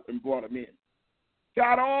Israel out and brought him in.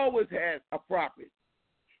 God always had a prophet.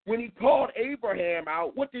 When he called Abraham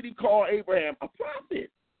out, what did he call Abraham? A prophet.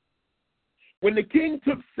 When the king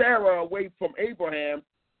took Sarah away from Abraham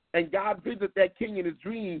and God visited that king in his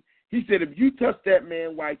dream, he said, if you touch that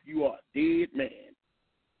man's wife, you are a dead man.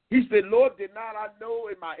 He said, Lord, did not I know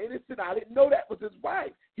in my innocence? I didn't know that was his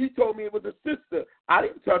wife. He told me it was a sister. I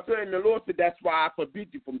didn't touch her. And the Lord said, that's why I forbid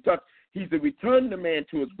you from touching. He said, return the man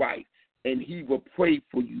to his wife, and he will pray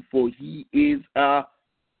for you, for he is a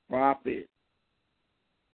prophet.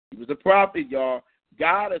 He was a prophet, y'all.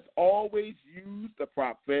 God has always used the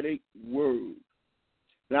prophetic word.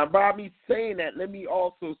 Now, by me saying that, let me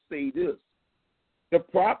also say this. The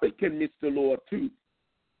prophet can miss the Lord too,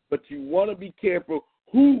 but you want to be careful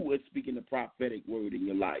who is speaking the prophetic word in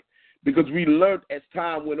your life, because we learned as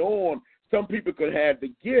time went on, some people could have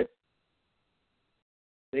the gift.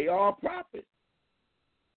 They are a prophet,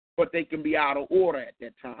 but they can be out of order at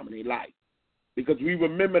that time in their life, because we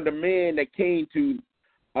remember the man that came to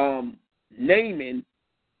Naaman,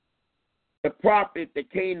 the prophet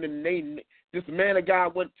that came to Naaman. This man of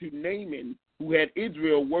God went to Naaman, who had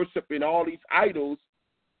Israel worshiping all these idols,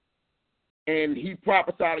 and he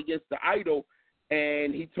prophesied against the idol,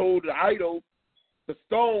 and he told the idol, the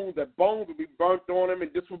stones, that bones would be burnt on him,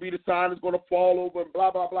 and this will be the sign that's going to fall over, and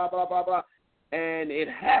blah, blah, blah, blah, blah, blah. And it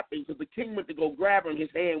happened because the king went to go grab him, his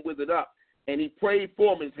hand withered up, and he prayed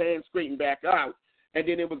for him, his hand straightened back out. And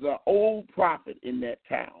then there was an old prophet in that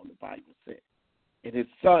town, the Bible said, and his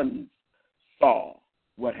sons saw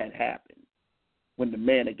what had happened when the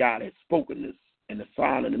man of God had spoken this and the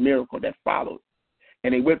sign and the miracle that followed.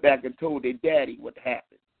 And they went back and told their daddy what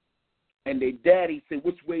happened. And their daddy said,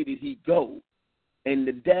 which way did he go? And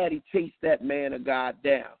the daddy chased that man of God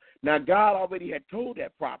down. Now, God already had told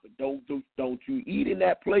that prophet, don't you eat in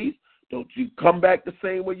that place. Don't you come back the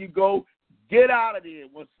same way you go. Get out of there.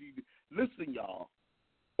 Once you listen, y'all,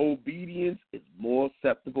 obedience is more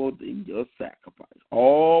acceptable than your sacrifice.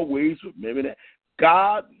 Always remember that.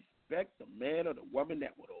 God respects the man or the woman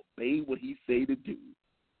that would obey what he say to do.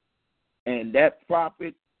 And that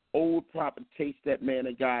prophet, old prophet, chased that man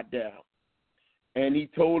of God down. And he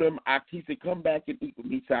told him, he said, come back and eat with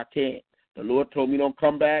me. He said, I can't. The Lord told me don't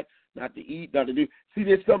come back, not to eat, not to do. See,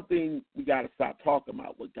 there's something we got to start talking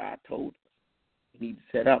about what God told us. We need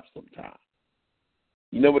to set up sometime.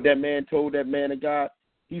 You know what that man told that man of God?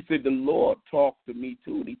 He said, the Lord talked to me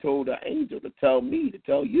too. And he told the angel to tell me, to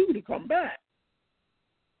tell you to come back.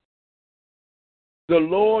 The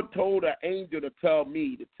Lord told the angel to tell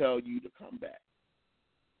me to tell you to come back.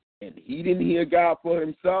 And he didn't hear God for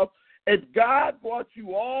himself. If God brought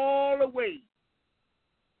you all the way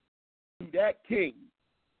to that king,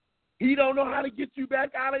 he don't know how to get you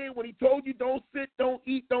back out of here. When he told you don't sit, don't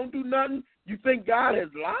eat, don't do nothing, you think God has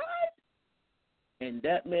lied? And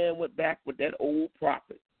that man went back with that old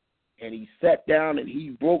prophet. And he sat down and he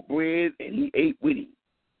broke bread and he ate with him.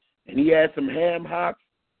 And he had some ham hocks,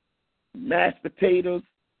 mashed potatoes,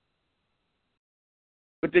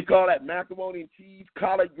 what they call that, macaroni and cheese,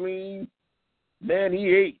 collard greens. Man,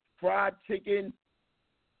 he ate fried chicken.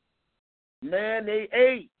 Man, they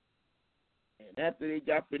ate. And after they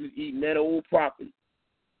got finished eating, that old prophet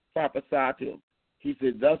prophesied to him. He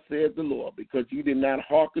said, thus says the Lord, because you did not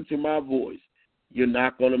hearken to my voice, you're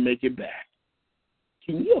not going to make it back.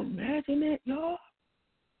 Can you imagine that, y'all?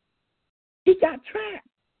 He got trapped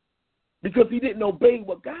because he didn't obey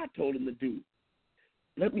what God told him to do.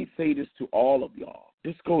 Let me say this to all of y'all.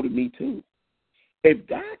 This go to me too. If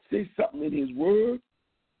God says something in his word,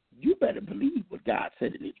 you better believe what God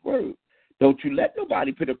said in his word. Don't you let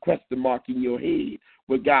nobody put a question mark in your head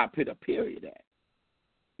where God put a period at.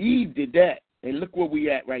 Eve did that, and look where we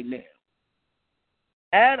at right now.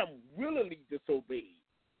 Adam willingly disobeyed,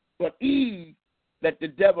 but Eve let the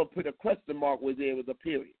devil put a question mark where there was a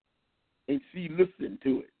period, and she listened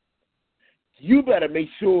to it. You better make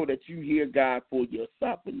sure that you hear God for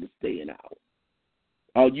yourself in this day and hour.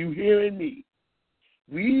 Are you hearing me?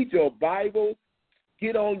 Read your Bible,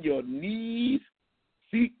 get on your knees,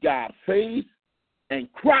 seek God's face,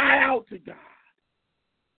 and cry out to God.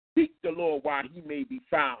 Seek the Lord while he may be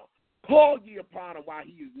found. Call ye upon him while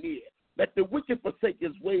he is near. Let the wicked forsake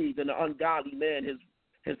his ways and the ungodly man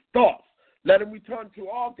his thoughts. Let him return to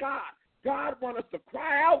our God. God wants us to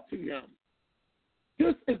cry out to him.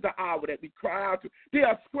 This is the hour that we cry out to. There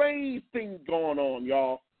are strange things going on,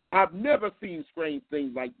 y'all. I've never seen strange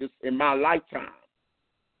things like this in my lifetime.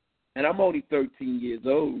 And I'm only 13 years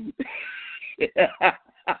old.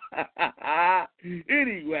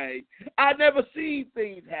 Anyway, I've never seen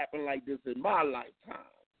things happen like this in my lifetime.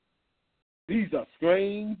 These are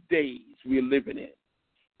strange days we're living in.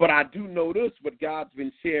 But I do know this, what God's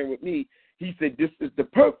been sharing with me. He said this is the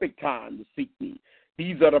perfect time to seek me.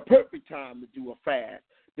 These are the perfect time to do a fast.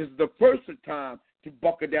 This is the perfect time to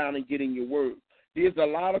buckle down and get in your word. There's a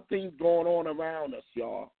lot of things going on around us,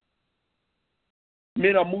 y'all.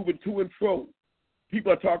 Men are moving to and fro.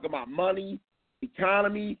 People are talking about money,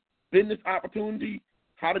 economy, business opportunity,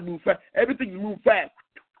 how to move fast. Everything's moving fast.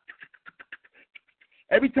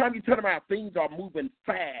 Every time you turn around, things are moving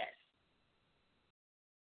fast.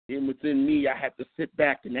 And within me, I have to sit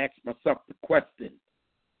back and ask myself the question,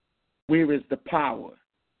 where is the power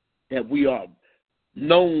that we are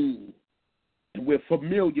known and we're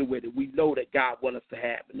familiar with it? We know that God wants us to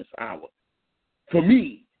have in this hour. For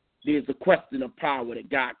me, there's a question of power that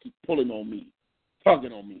God keeps pulling on me,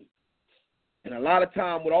 tugging on me. And a lot of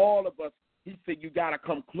time with all of us, he said, you got to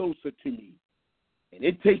come closer to me. And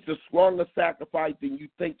it takes a stronger sacrifice than you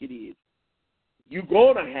think it is. You're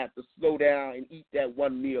going to have to slow down and eat that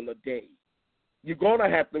one meal a day. You're going to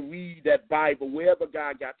have to read that Bible wherever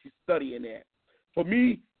God got you studying at. For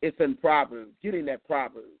me, it's in Proverbs, getting that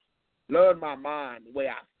Proverbs. Learn my mind, the way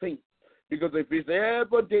I think. Because if it's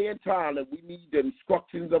ever day and time that we need the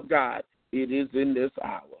instructions of God, it is in this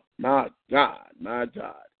hour. My God, my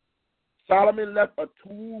God. Solomon left a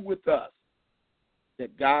tool with us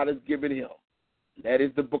that God has given him. That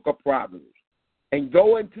is the book of Proverbs. And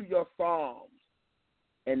go into your Psalms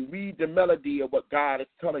and read the melody of what God is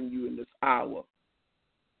telling you in this hour.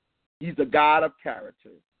 He's a God of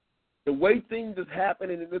character. The way things is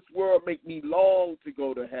happening in this world make me long to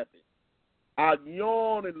go to heaven. I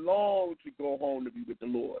yawn and long to go home to be with the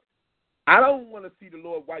Lord. I don't want to see the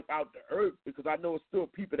Lord wipe out the earth because I know it's still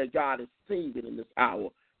people that God is saving in this hour.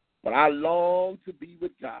 But I long to be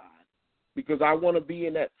with God because I want to be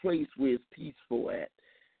in that place where it's peaceful at.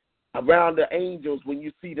 Around the angels, when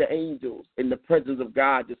you see the angels in the presence of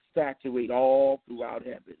God just saturate all throughout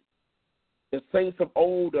heaven. The saints of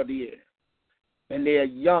old are there, and they're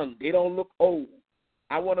young. They don't look old.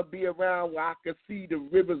 I want to be around where I can see the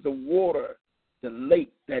rivers of water, the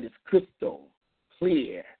lake that is crystal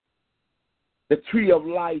clear. The tree of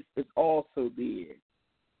life is also there.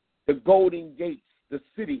 The golden gates, the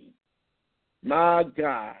city. My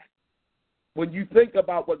God. When you think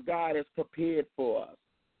about what God has prepared for us,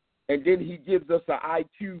 and then he gives us an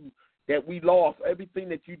IQ that we lost, everything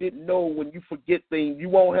that you didn't know when you forget things, you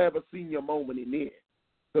won't have a senior moment in there.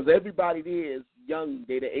 because everybody there is young.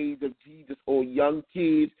 They're the age of Jesus, or young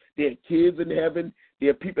kids. There are kids in heaven.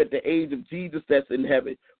 There are people at the age of Jesus that's in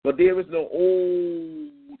heaven. But there is no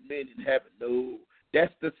old men in heaven. No.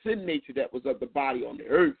 That's the sin nature that was of the body on the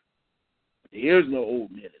earth. There is no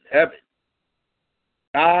old men in heaven.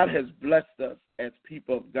 God has blessed us as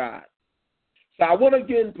people of God. So I want to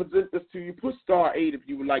again present this to you. Put *8 if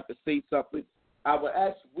you would like to say something. I would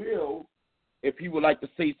ask Will if he would like to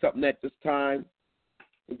say something at this time.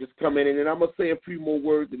 And just come in, and then I'm going to say a few more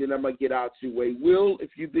words, and then I'm going to get out your way. Will,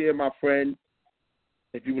 if you're there, my friend,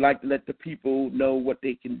 if you would like to let the people know what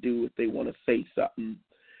they can do if they want to say something.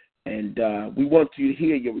 And we want you to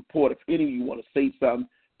hear your report. If any of you want to say something,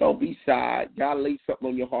 don't be shy. God laid something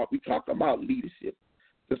on your heart. We talk about leadership,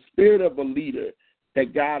 the spirit of a leader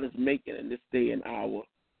that God is making in this day and hour.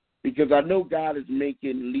 Because I know God is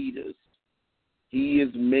making leaders. He is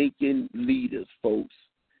making leaders, folks.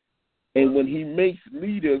 And when he makes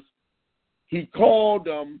leaders, he called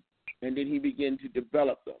them, and then he began to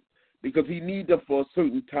develop them because he needs them for a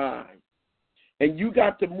certain time. And you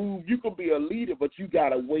got to move. You can be a leader, but you got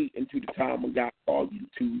to wait until the time when God calls you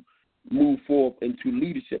to move forward into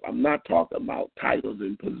leadership. I'm not talking about titles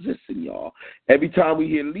and position, y'all. Every time we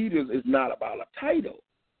hear leaders, it's not about a title.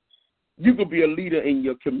 You could be a leader in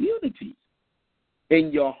your community,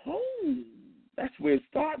 in your home. That's where it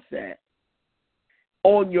starts at.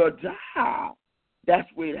 On your job, that's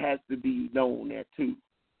where it has to be known at too.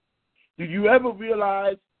 Do you ever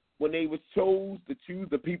realize when they were to choose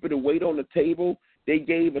the people to wait on the table, they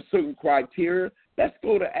gave a certain criteria? Let's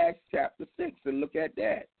go to Acts chapter 6 and look at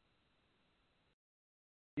that.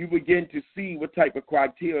 You begin to see what type of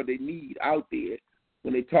criteria they need out there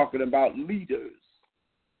when they're talking about leaders.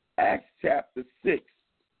 Acts chapter 6.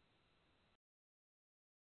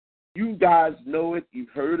 You guys know it. You've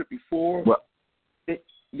heard it before. Well,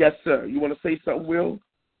 yes, sir. You want to say something, Will?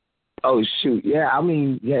 Oh, shoot. Yeah, I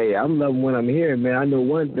mean, I'm loving what I'm hearing, man. I know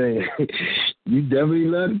one thing. You definitely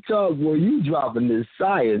love to talk. Well, you dropping this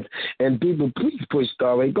science. And people, please push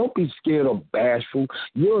 *8. Don't be scared or bashful.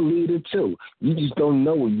 You're a leader, too. You just don't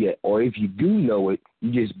know it yet. Or if you do know it,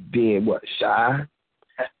 you just being, shy?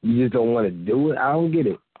 You just don't want to do it? I don't get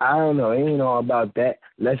it. I don't know. It ain't all about that.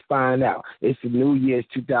 Let's find out. It's the new year, it's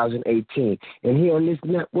 2018. And here on this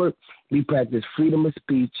network, we practice freedom of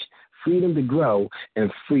speech, freedom to grow,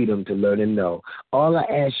 and freedom to learn and know. All I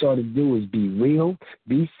ask y'all to do is be real,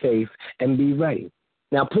 be safe, and be ready.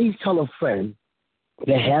 Now, please tell a friend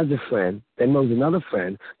that has a friend that knows another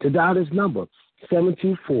friend to dial this number,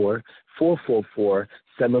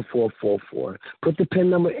 724-444-7444. Put the PIN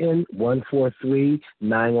number in,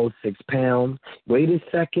 143-906#. Wait a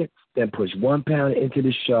second, then push £1 into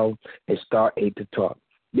the show and *8 to talk.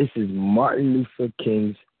 This is Martin Luther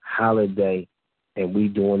King's holiday, and we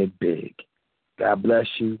doing it big. God bless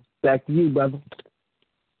you. Back to you, brother.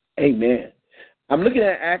 Amen. I'm looking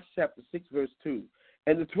at Acts chapter 6, verse 2.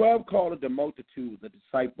 And the 12 called the multitude, the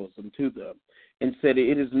disciples, unto them, and said,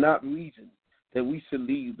 It is not reason that we should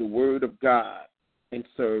leave the word of God and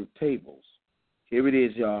serve tables. Here it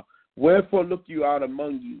is, y'all. Wherefore look you out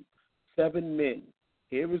among you 7 men.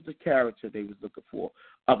 Here is the character they was looking for.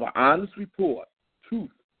 Of an honest report, truth,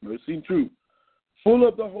 mercy, and truth, full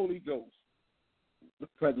of the Holy Ghost, the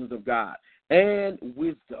presence of God, and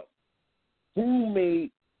wisdom, who may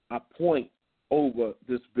appoint over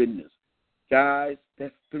this business. Guys,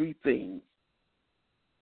 that's 3 things.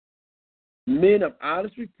 Men of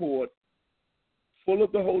honest report, full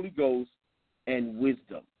of the Holy Ghost, and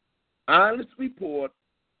wisdom. Honest report,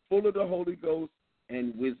 full of the Holy Ghost,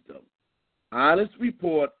 and wisdom. Honest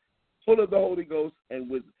report, full of the Holy Ghost, and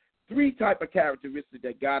wisdom. 3 type of characteristics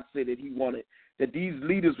that God said that he wanted, that these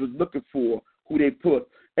leaders was looking for, who they put.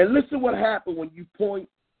 And listen what happened when you point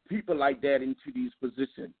people like that into these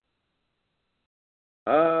positions.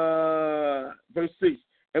 Verse 6.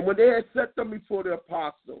 And when they had set them before the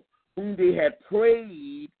apostle, whom they had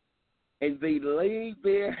prayed, and they laid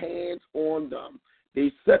their hands on them,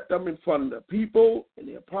 they set them in front of the people and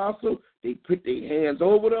the apostle. They put their hands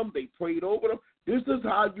over them. They prayed over them. This is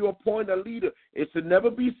how you appoint a leader. It should never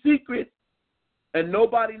be secret, and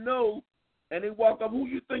nobody knows. And they walk up, who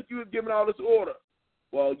you think you was giving all this order?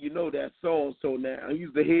 Well, you know that so-and-so now.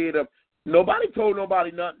 He's the head of. Nobody told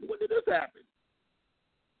nobody nothing. When did this happen?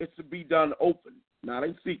 It's to be done open, not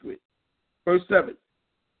in secret. Verse 7.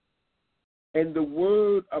 And the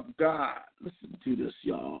word of God, listen to this,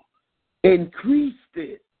 y'all, increased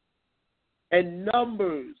it, and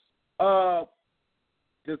numbers of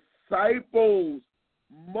disciples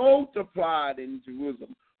multiplied in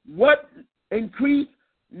Jerusalem. What increased?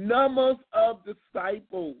 Numbers of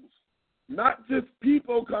disciples, not just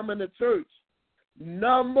people coming to church.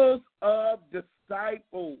 numbers of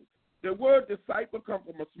disciples. The word disciple comes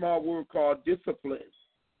from a small word called discipline.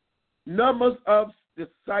 Numbers of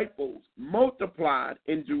disciples multiplied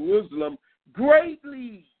in Jerusalem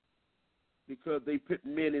greatly because they put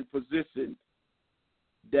men in positions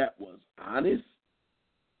that was honest,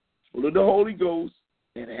 full of the Holy Ghost,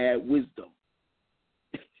 and had wisdom.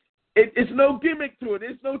 It's no gimmick to it.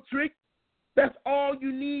 It's no trick. That's all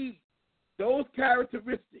you need, those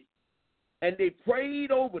characteristics. And they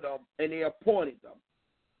prayed over them, and they appointed them.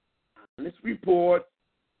 Honest report,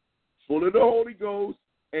 full of the Holy Ghost,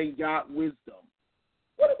 and got wisdom.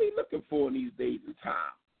 What are we looking for in these days and times?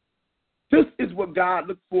 This is what God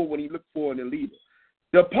looked for when he looked for in a leader.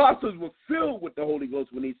 The apostles were filled with the Holy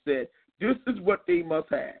Ghost when he said, this is what they must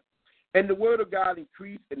have. And the word of God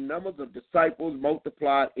increased in numbers of disciples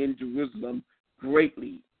multiplied in Jerusalem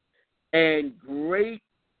greatly. And great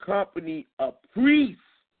company of priests,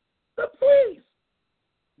 the priest,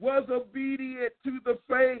 was obedient to the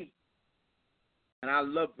faith. And I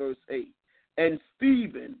love verse 8. And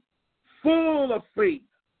Stephen, full of faith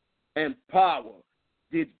and power,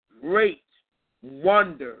 did great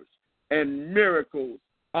wonders and miracles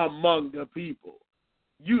among the people.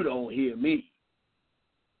 You don't hear me.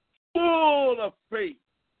 Full of faith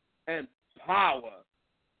and power,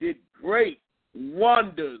 did great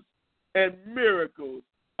wonders and miracles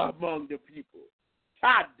among the people.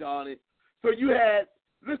 God darn it. So you had,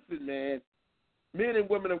 listen, man, men and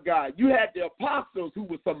women of God, you had the apostles who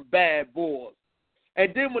were some bad boys.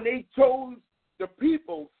 And then when they chose the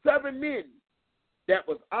people, 7 men that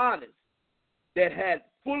was honest, that had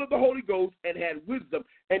full of the Holy Ghost and had wisdom,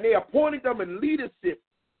 and they appointed them in leadership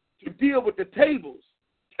to deal with the tables.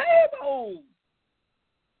 Tables!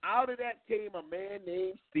 Out of that came a man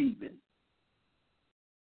named Stephen.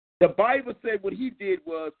 The Bible said what he did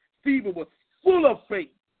was Stephen was full of faith.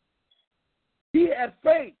 He had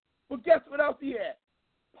faith. But guess what else he had?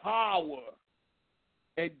 Power.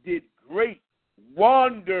 And did great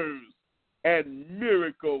wonders and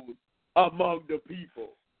miracles among the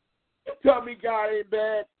people. You tell me God ain't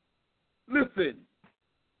bad? Listen,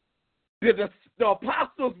 the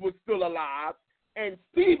apostles were still alive, and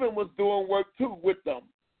Stephen was doing work too with them.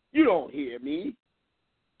 You don't hear me.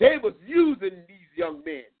 They was using these young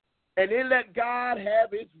men, and they let God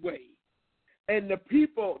have his way. And the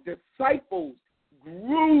people, disciples,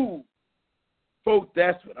 grew. Folks,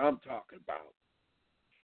 that's what I'm talking about.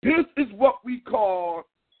 This is what we call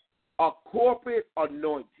a corporate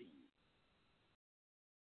anointing.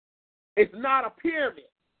 It's not a pyramid.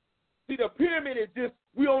 See, the pyramid is just,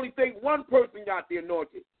 we only think one person got the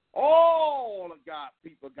anointing. All of God's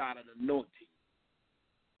people got an anointing.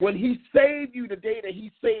 When he saved you the day that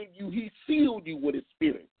he saved you, he sealed you with his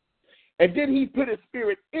spirit. And then he put his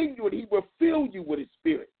spirit in you, and he will fill you with his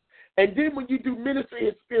spirit. And then when you do ministry,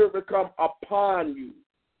 his spirit will come upon you.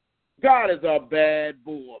 God is a bad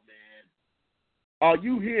boy, man. Are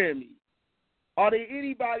you hearing me? Are there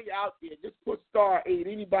anybody out there, just put star 8,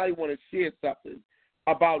 anybody want to share something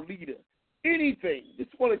about leaders? Anything,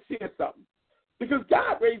 just want to share something. Because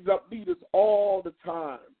God raises up leaders all the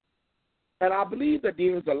time. And I believe that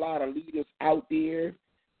there's a lot of leaders out there,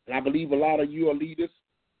 and I believe a lot of you are leaders,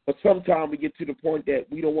 but sometimes we get to the point that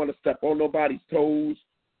we don't want to step on nobody's toes.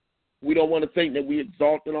 We don't want to think that we're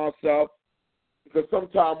exalting ourselves. Because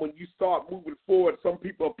sometimes when you start moving forward, some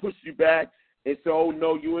people will push you back and say, oh,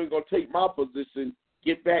 no, you ain't going to take my position.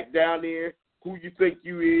 Get back down there. Who you think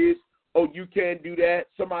you is? Oh, you can't do that.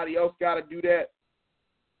 Somebody else got to do that.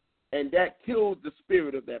 And that kills the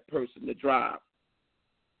spirit of that person to drive.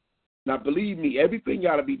 Now, believe me, everything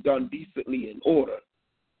got to be done decently in order.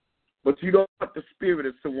 But you don't want the spirit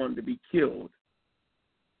of someone to be killed.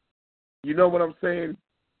 You know what I'm saying?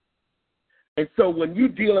 And so when you're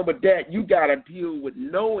dealing with that, you got to deal with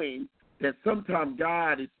knowing that sometimes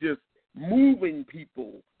God is just moving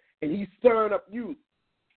people, and he's stirring up youth.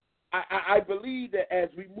 I believe that as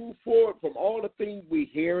we move forward from all the things we're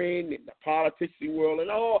hearing in the politician world and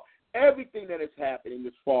everything that is happening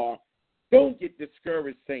this far, don't get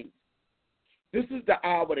discouraged, saints. This is the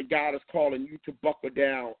hour that God is calling you to buckle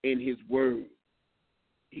down in his word.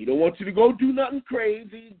 He don't want you to go do nothing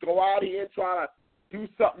crazy, go out here and try to do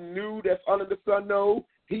something new that's under the sun. No,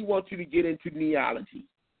 he wants you to get into neology.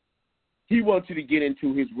 He wants you to get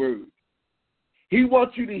into his word. He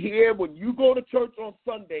wants you to hear when you go to church on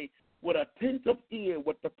Sunday with a attentive ear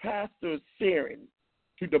what the pastor is sharing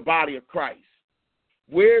to the body of Christ.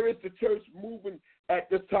 Where is the church moving at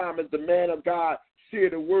this time as the man of God share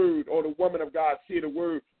the word or the woman of God share the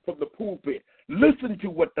word from the pulpit? Listen to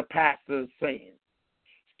what the pastor is saying.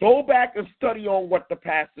 Go back and study on what the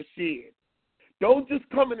pastor shared. Don't just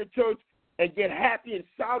come into church and get happy and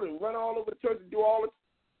shout and run all over the church and do all this.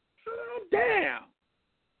 Calm down.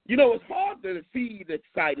 You know, it's hard to feed an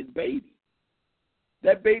excited baby.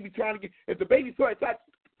 That baby trying to get, if the baby's so excited,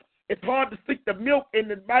 it's hard to stick the milk in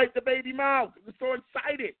the bite the baby mouth. It's so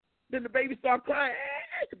excited. Then the baby starts crying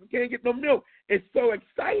because we can't get no milk. It's so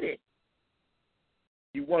excited.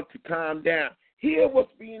 You want to calm down. Hear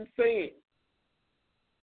what's being said.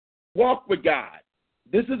 Walk with God.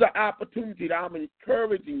 This is an opportunity that I'm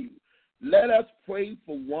encouraging you. Let us pray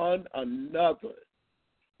for one another.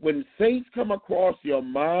 When saints come across your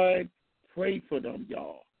mind, pray for them,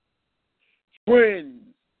 y'all. Friends,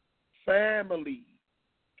 family,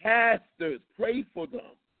 pastors, pray for them.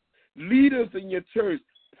 Leaders in your church,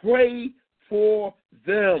 pray for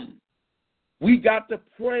them. We got to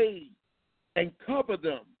pray and cover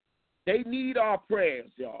them. They need our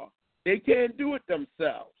prayers, y'all. They can't do it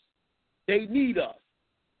themselves. They need us.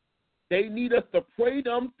 They need us to pray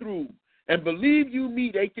them through. And believe you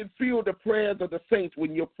me, they can feel the prayers of the saints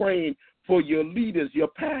when you're praying for your leaders, your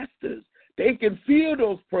pastors. They can feel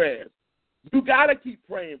those prayers. You got to keep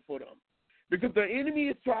praying for them because the enemy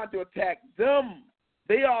is trying to attack them.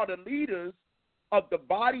 They are the leaders of the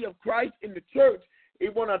body of Christ in the church. They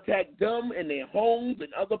want to attack them in their homes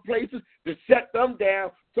and other places to shut them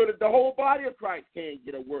down so that the whole body of Christ can't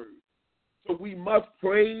get a word. So we must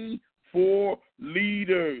pray for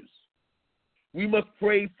leaders. We must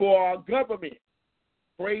pray for our government.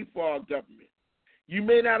 Pray for our government. You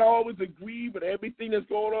may not always agree with everything that's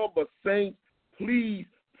going on, but saints, please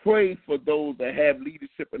pray for those that have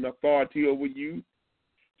leadership and authority over you.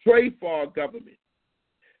 Pray for our government.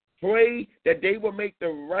 Pray that they will make the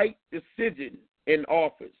right decision in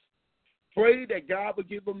office. Pray that God will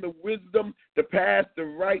give them the wisdom to pass the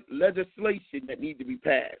right legislation that needs to be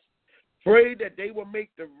passed. Pray that they will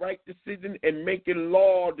make the right decision and make a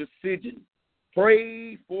law decision.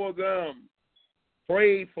 Pray for them.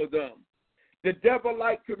 Pray for them. The devil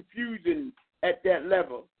likes confusion at that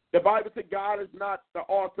level. The Bible says God is not the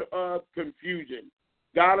author of confusion.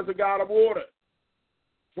 God is a God of order.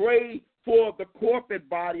 Pray for the corporate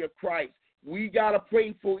body of Christ. We got to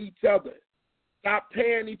pray for each other. Stop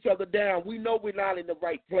tearing each other down. We know we're not in the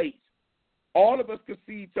right place. All of us can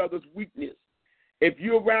see each other's weakness. If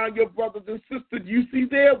you're around your brothers and sisters, you see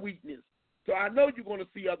their weakness. So I know you're going to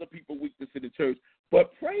see other people's weakness in the church,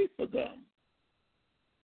 but pray for them.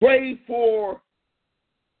 Pray for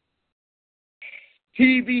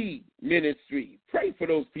TV ministry. Pray for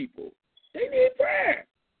those people. They need prayer.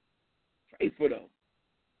 Pray for them.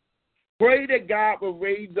 Pray that God will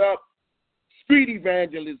raise up street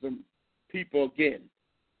evangelism people again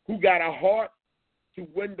who got a heart to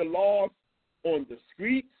win the lost on the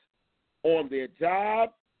streets, on their job,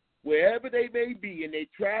 wherever they may be, and they're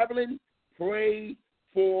traveling. Pray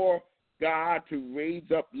for God to raise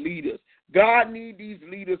up leaders. God needs these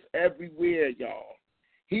leaders everywhere, y'all.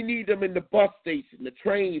 He needs them in the bus station, the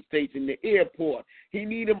train station, the airport. He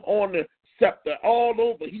needs them on the scepter, all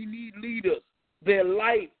over. He needs leaders. Their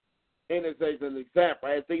life, and as an example,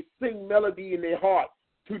 as they sing melody in their heart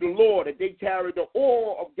to the Lord, and they carry the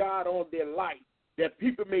oil of God on their life, that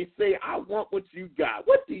people may say, I want what you got.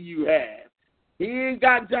 What do you have? He ain't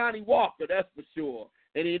got Johnny Walker, that's for sure.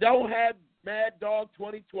 And he don't have Mad Dog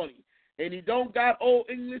 2020. And he don't got Old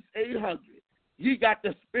English 800. He got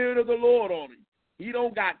the Spirit of the Lord on him. He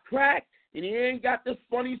don't got crack, and he ain't got this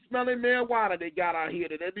funny-smelling marijuana they got out here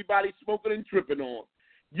that everybody's smoking and tripping on.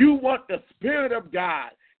 You want the Spirit of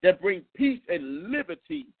God that brings peace and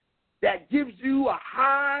liberty, that gives you a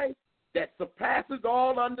high that surpasses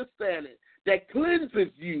all understanding, that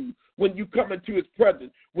cleanses you when you come into his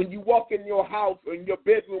presence, when you walk in your house or in your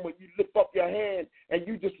bedroom, when you lift up your hand and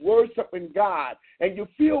you just worshiping God, and you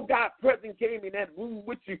feel God's presence came in that room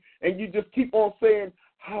with you, and you just keep on saying,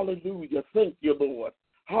 hallelujah, thank you, Lord.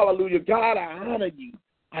 Hallelujah. God, I honor you.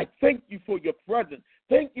 I thank you for your presence.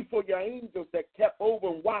 Thank you for your angels that kept over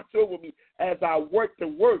and watched over me as I worked to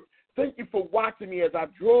work. Thank you for watching me as I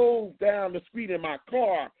drove down the street in my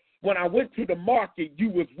car. When I went to the market, you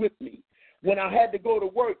was with me. When I had to go to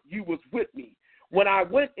work, you was with me. When I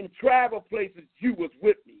went and traveled places, you was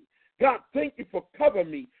with me. God, thank you for covering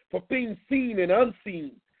me, for things seen and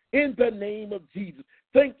unseen. In the name of Jesus.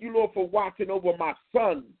 Thank you, Lord, for watching over my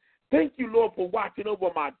son. Thank you, Lord, for watching over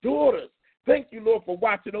my daughters. Thank you, Lord, for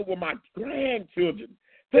watching over my grandchildren.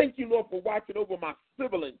 Thank you, Lord, for watching over my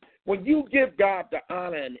siblings. When you give God the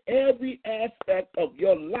honor in every aspect of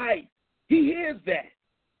your life, he hears that.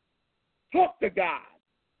 Talk to God.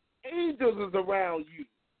 Angels is around you.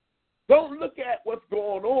 Don't look at what's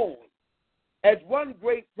going on. As one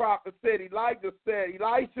great prophet said,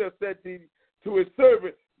 Elisha said to his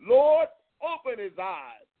servant, Lord, open his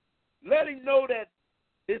eyes Let him know that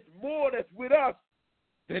it's more that's with us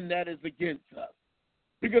than that is against us.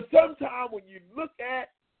 Because sometimes when you look at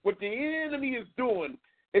what the enemy is doing,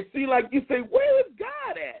 it seems like you say, where is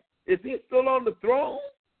God at? Is he still on the throne?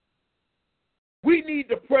 We need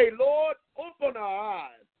to pray, Lord, open our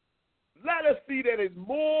eyes. Let us see that it's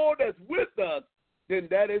more that's with us than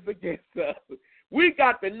that is against us. We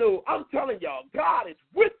got to know, I'm telling y'all, God is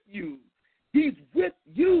with you. He's with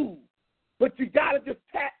you. But you got to just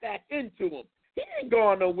tap back into him. He ain't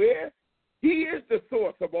going nowhere. He is the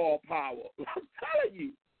source of all power. I'm telling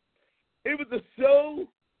you. It was a show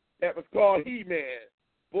that was called He-Man.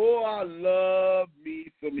 Boy, I love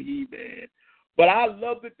me some He-Man. But I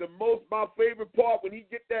loved it the most. My favorite part when he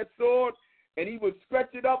get that sword and he would stretch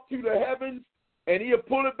it up to the heavens and he'll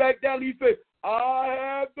pull it back down and he say, I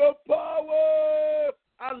have the power.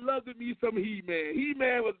 I loved me some He-Man.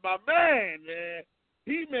 He-Man was my man.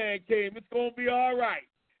 He-Man came. It's going to be all right.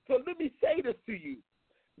 So let me say this to you.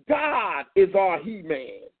 God is our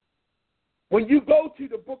He-Man. When you go to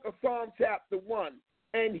the book of Psalm chapter 1,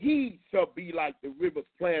 and he shall be like the rivers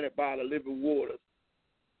planted by the living waters,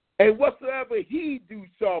 and whatsoever he do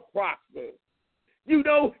shall prosper. You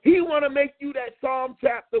know, he want to make you that Psalm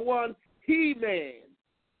chapter 1 He-Man.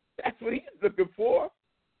 That's what he's looking for.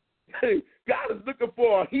 God is looking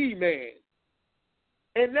for a He-Man.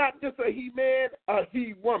 And not just a He-Man, a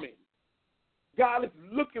He-woman. God is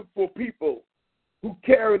looking for people who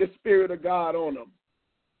carry the Spirit of God on them.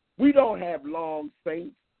 We don't have long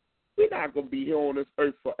saints. We're not going to be here on this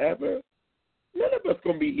earth forever. None of us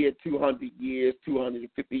going to be here 200 years,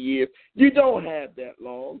 250 years. You don't have that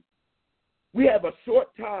long. We have a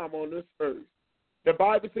short time on this earth. The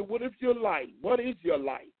Bible said, what is your life? What is your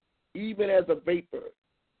life? Even as a vapor,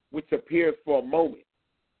 which appears for a moment,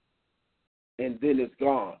 and then it's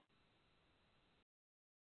gone.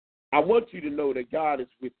 I want you to know that God is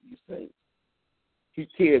with you, saints. He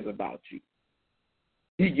cares about you.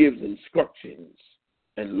 He gives instructions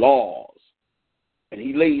and laws, and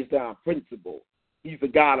he lays down principles. He's a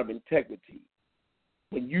God of integrity.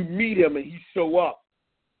 When you meet him and he show up,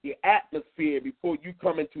 the atmosphere before you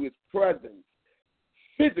come into his presence,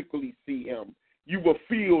 physically see him, you will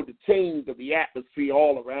feel the change of the atmosphere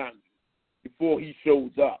all around you before he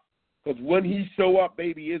shows up. Because when he show up,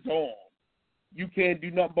 baby, it's on. You can't do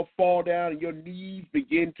nothing but fall down and your knees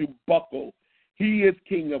begin to buckle. He is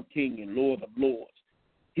King of Kings and Lord of Lords.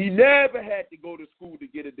 He never had to go to school to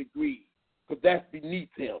get a degree because that's beneath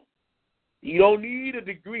him. He don't need a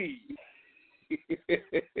degree.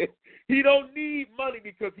 He don't need money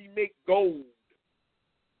because he makes gold.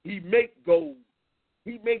 He makes gold.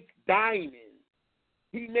 He makes diamonds.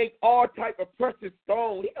 He makes all type of precious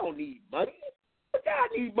stones. He don't need money. What God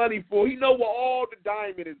need money for? He know where all the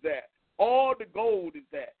diamond is at. All the gold is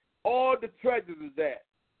at. All the treasures is at.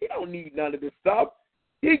 He don't need none of this stuff.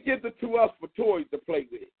 He gives it to us for toys to play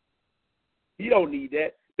with. He don't need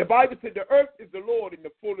that. The Bible said the earth is the Lord and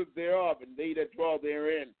the fullness thereof, and they that dwell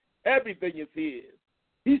therein. Everything is his.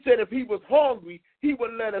 He said if he was hungry, he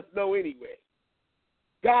would let us know anyway.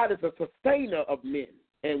 God is a sustainer of men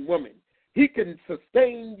and women. He can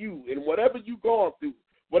sustain you in whatever you're going through,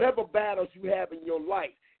 whatever battles you have in your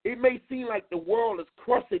life. It may seem like the world is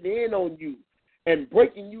crushing in on you and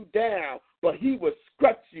breaking you down, but he will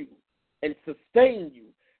stretch you and sustain you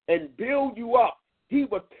and build you up. He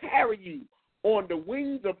will carry you on the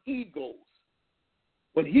wings of eagles.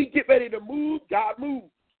 When he get ready to move, God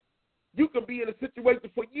moves. You can be in a situation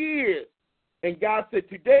for years, and God said,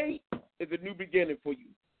 today is a new beginning for you.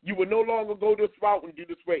 You will no longer go this route and do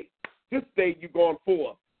this way. This day you're going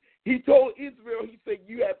forth. He told Israel, he said,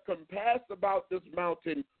 you have compassed about this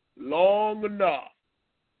mountain long enough.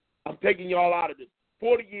 I'm taking y'all out of this.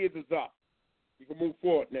 40 years is up. You can move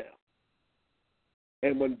forward now.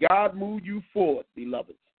 And when God moves you forward,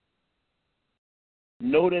 beloveds,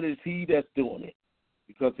 know that it's he that's doing it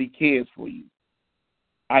because he cares for you.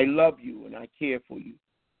 I love you and I care for you.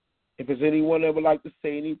 If there's anyone that would like to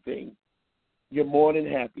say anything, you're more than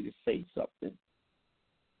happy to say something.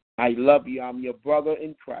 I love you. I'm your brother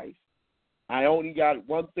in Christ. I only got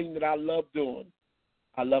one thing that I love doing.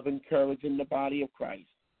 I love encouraging the body of Christ.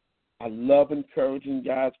 I love encouraging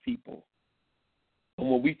God's people. And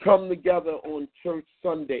when we come together on church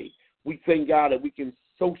Sunday, we thank God that we can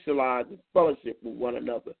socialize and fellowship with one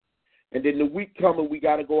another. And then the week coming, we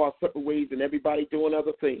got to go our separate ways and everybody doing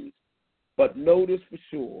other things. But know this for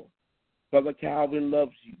sure, Brother Calvin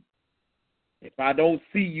loves you. If I don't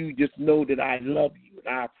see you, just know that I love you.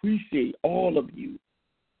 And I appreciate all of you,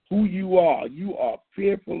 who you are. You are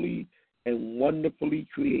fearfully and wonderfully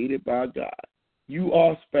created by God. You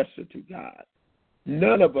are special to God.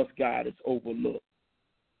 None of us, God, is overlooked.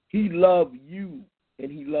 He loved you,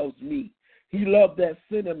 and he loves me. He loved that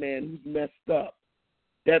sinner man who's messed up,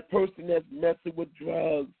 that person that's messing with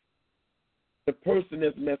drugs, the person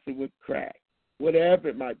that's messing with crack, whatever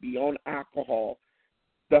it might be, on alcohol,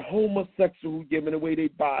 the homosexual who's giving away their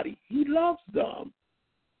body. He loves them.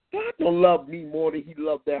 God don't love me more than he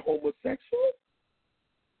loved that homosexual.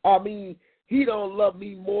 I mean, he don't love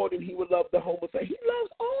me more than he would love the homosexual. He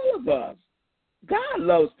loves all of us. God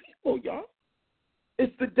loves people, y'all.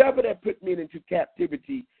 It's the devil that put men into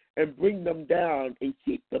captivity and bring them down and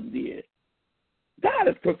keep them there. God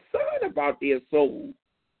is concerned about their souls.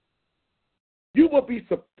 You will be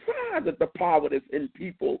surprised at the power that's in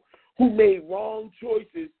people who made wrong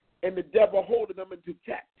choices and the devil holding them into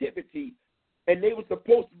captivity. And they were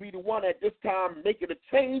supposed to be the one at this time making a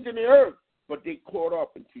change in the earth, but they caught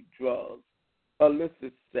up into drugs,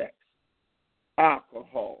 illicit sex,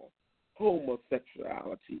 alcohol,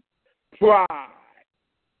 homosexuality, pride,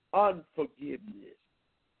 unforgiveness,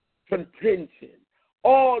 contention.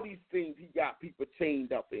 All these things he got people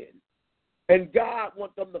chained up in. And God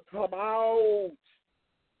wants them to come out.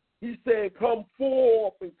 He said, come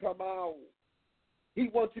forth and come out. He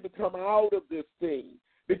wants you to come out of this thing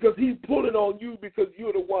because he's pulling on you because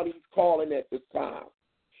you're the one he's calling at this time.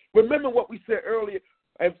 Remember what we said earlier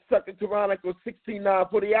in 2 Chronicles 16:9,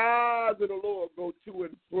 for the eyes of the Lord go to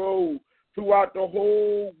and fro throughout the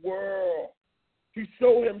whole world to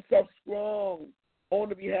show himself strong on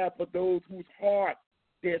the behalf of those whose heart,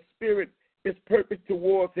 their spirit is perfect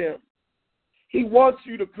towards him. He wants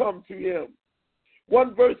you to come to him.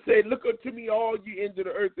 One verse said, look unto me, all you ends of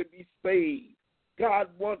the earth, and be saved. God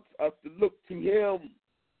wants us to look to him.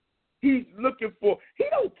 He's looking for, he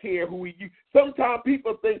don't care who he is. Sometimes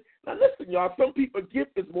people think, now listen, y'all, some people's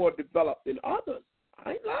gift is more developed than others.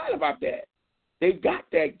 I ain't lying about that. They got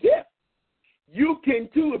that gift. You can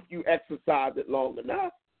too if you exercise it long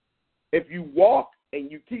enough. If you walk and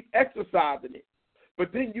you keep exercising it.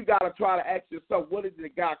 But then you got to try to ask yourself, what is the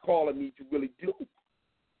God calling me to really do?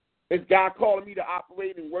 Is God calling me to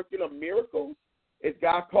operate and work in a miracle? Is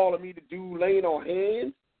God calling me to do laying on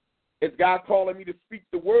hands? Is God calling me to speak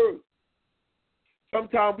the word?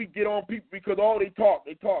 Sometimes we get on people because all they talk.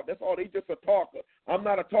 That's all. They just a talker. I'm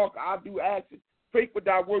not a talker. I do action. Faith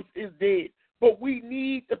without works is dead. But we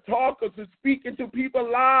need the talkers to speak into people's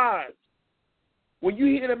lives. When you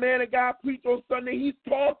hear the man of God preach on Sunday, he's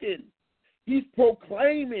talking. He's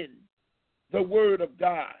proclaiming the word of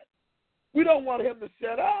God. We don't want him to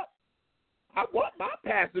shut up. I want my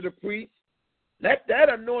pastor to preach. Let that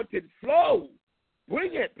anointed flow.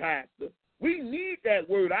 Bring it, pastor. We need that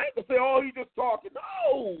word. I ain't going to say, oh, he's just talking.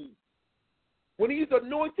 No. When he's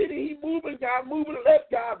anointed and he's moving, God moving, let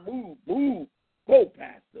God move. Move. Go,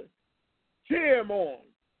 pastor. Cheer him on.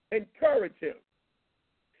 Encourage him.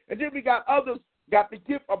 And then we got others, got the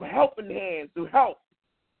gift of helping hands to help,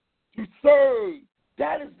 to serve.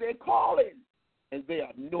 That is their calling. And they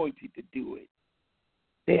are anointed to do it.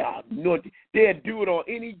 They are anointed. They'll do it on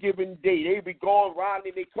any given day. They be going around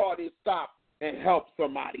in their car, they stop and help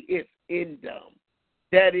somebody. It's in them.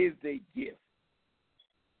 That is their gift.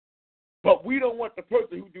 But we don't want the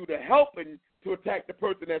person who do the helping to attack the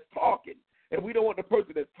person that's talking. And we don't want the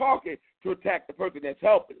person that's talking to attack the person that's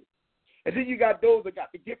helping. And then you got those that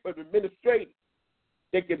got the gift of administrating.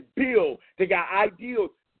 They can build. They got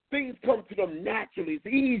ideals. Things come to them naturally. It's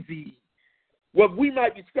easy. Well, we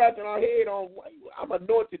might be scratching our head on, I'm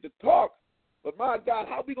anointed to talk, but my God,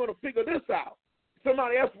 how are we going to figure this out?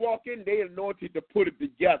 Somebody else walk in, they anointed to put it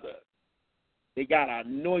together. They got an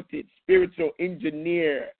anointed spiritual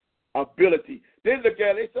engineer ability. They look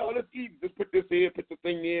at it, they say, oh, let's easy. Just put this here, put the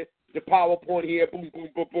thing there, the PowerPoint here, boom, boom,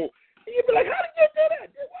 boom, boom. And you be like, how did you do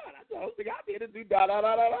that? Do what? I don't think I did it. Do da, da,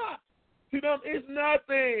 da, da, da. To them, it's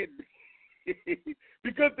nothing.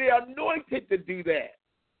 Because they are anointed to do that.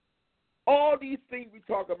 All these things we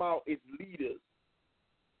talk about is leaders.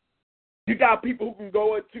 You got people who can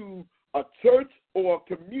go into a church or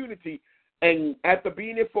a community, and after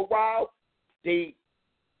being there for a while, they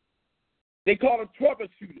call them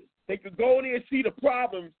troubleshooters. They could go in there and see the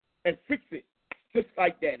problems and fix it, just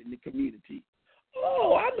like that in the community.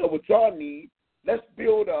 Oh, I know what y'all need. Let's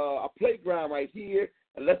build a playground right here,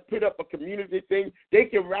 and let's put up a community thing. They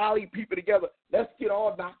can rally people together. Let's get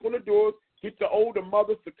all knock on the doors. Get the older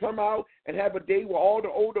mothers to come out and have a day where all the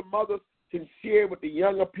older mothers can share with the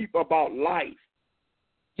younger people about life.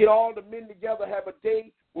 Get all the men together, have a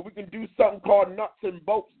day where we can do something called Nuts and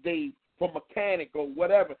Bolts Day for mechanic or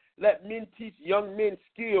whatever. Let men teach young men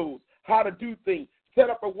skills, how to do things. Set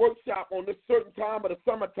up a workshop on this certain time of the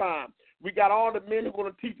summertime. We got all the men who are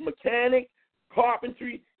going to teach mechanic,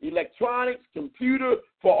 carpentry, electronics, computer,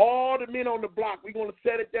 for all the men on the block. We're going to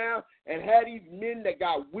set it down and have these men that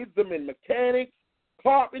got wisdom in mechanics,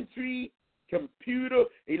 carpentry, computer,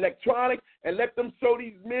 electronics, and let them show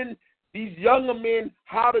these men, these younger men,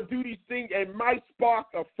 how to do these things, and might spark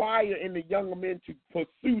a fire in the younger men to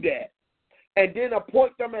pursue that. And then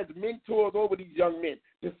appoint them as mentors over these young men.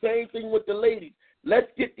 The same thing with the ladies. Let's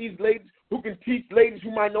get these ladies who can teach ladies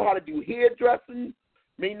who might know how to do hairdressing,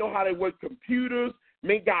 may know how to work computers,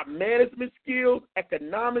 may got management skills,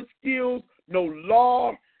 economic skills, know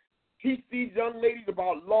law. Teach these young ladies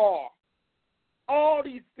about law. All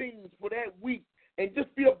these things for that week, and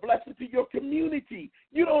just be a blessing to your community.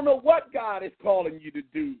 You don't know what God is calling you to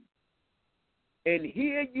do. And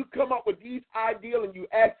here you come up with these ideas and you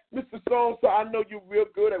ask, Mr. So-and-so, I know you're real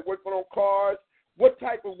good at working on cars. What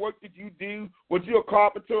type of work did you do? Was you a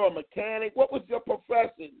carpenter or a mechanic? What was your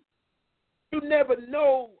profession? You never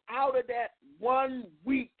know out of that 1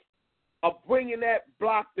 week of bringing that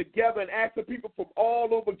block together and asking people from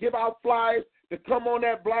all over, give out flyers to come on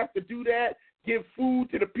that block to do that, give food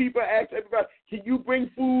to the people, ask everybody, can you bring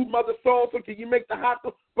food, Mother So-and-so? Can you make the hot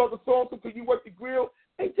dog, Brother So-and-so? Can you work the grill?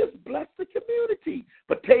 And just bless the community.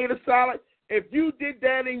 Potato salad. If you did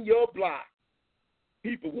that in your block,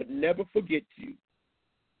 people would never forget you.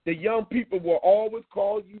 The young people will always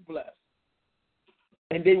call you blessed.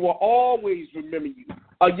 And they will always remember you.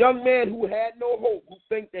 A young man who had no hope, who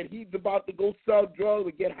thinks that he's about to go sell drugs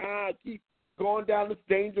and get high and keep going down this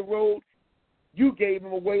danger road, you gave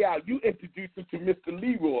him a way out. You introduced him to Mr.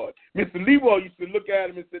 Leroy. Mr. Leroy used to look at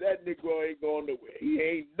him and say, that Negro ain't going nowhere. He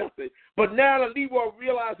ain't nothing. But now that Leroy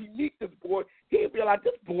realized he needs this boy, he realized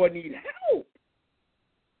this boy needs help.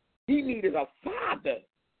 He needed a father,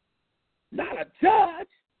 not a judge.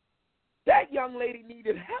 That young lady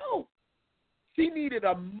needed help. She needed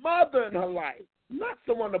a mother in her life, not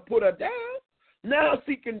someone to put her down. Now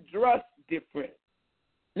she can dress different.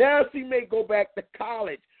 Now she may go back to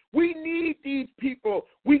college. We need these people.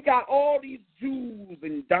 We got all these jewels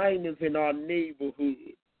and diamonds in our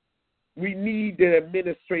neighborhood. We need the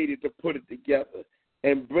administrator to put it together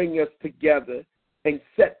and bring us together and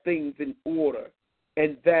set things in order.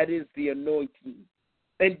 And that is the anointing.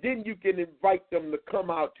 And then you can invite them to come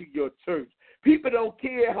out to your church. People don't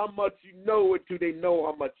care how much you know until they know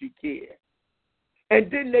how much you care.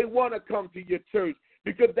 And then they want to come to your church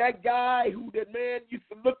because that guy who that man used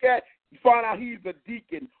to look at, you find out he's a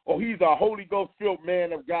deacon or he's a Holy Ghost-filled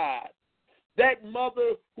man of God. That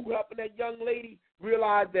mother who helped that young lady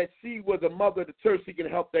realized that she was a mother of the church. She can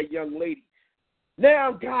help that young lady.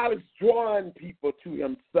 Now God is drawing people to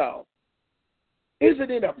himself.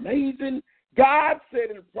 Isn't it amazing? God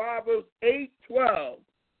said in Proverbs 8:12,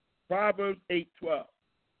 Proverbs 8:12,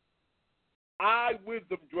 I,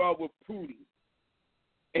 wisdom, draw with prudence,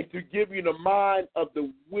 and to give you the mind of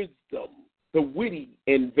the wisdom, the witty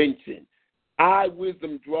invention. I,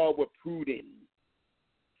 wisdom, draw with prudence,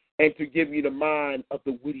 and to give you the mind of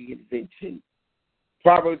the witty invention.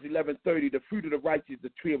 Proverbs 11:30, the fruit of the righteous is the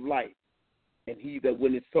tree of life, and he that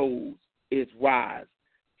winneth souls is wise.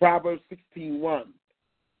 Proverbs 16:1.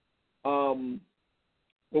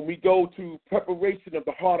 When we go to preparation of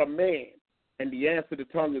the heart of man, and the answer to the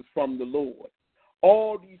tongue is from the Lord.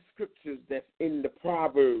 All these scriptures that's in the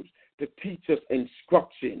Proverbs to teach us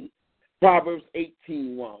instruction. Proverbs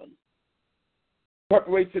 18:1.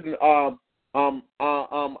 Preparation.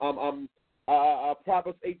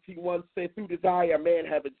 Proverbs 18:1 says, through desire, man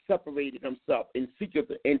having separated himself and seeketh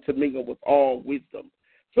to intermingle with all wisdom.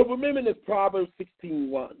 So remember this Proverbs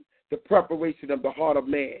 16:1, the preparation of the heart of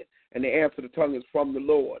man, and the answer to the tongue is from the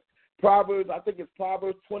Lord. Proverbs, I think it's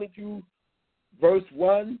Proverbs 22, verse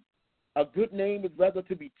 1. A good name is rather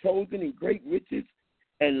to be chosen in great riches,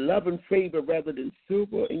 and love and favor rather than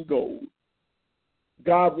silver and gold.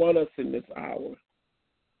 God wants us in this hour.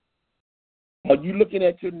 Are you looking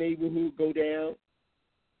at your neighborhood go down?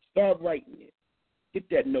 Start writing it. Get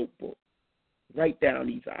that notebook. Write down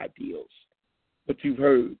these ideals, what you've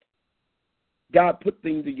heard. God put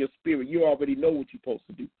things in your spirit. You already know what you're supposed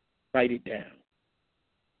to do. Write it down.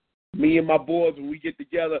 Me and my boys, when we get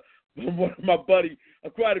together, one of my buddies,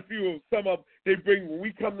 quite a few of them, some of them, they bring, when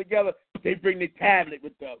we come together, they bring their tablet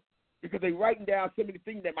with them because they're writing down so many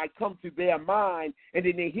things that might come to their mind, and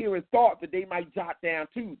then they're hearing thoughts that they might jot down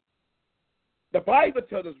too. The Bible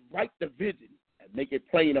tells us, write the vision and make it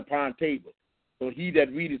plain upon table, so he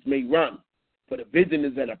that readeth may run. For the vision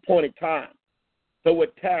is an appointed time. So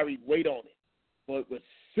it tarries, wait on it, for it will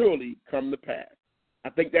surely come to pass. I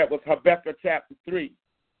think that was Habakkuk chapter 3.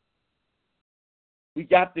 We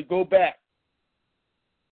got to go back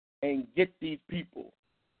and get these people.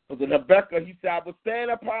 Because in Habakkuk, he said, I will stand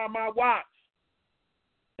upon my watch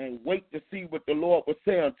and wait to see what the Lord would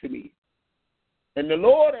say unto me. And the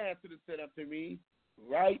Lord answered and said unto me,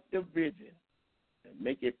 write the vision and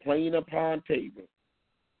make it plain upon table.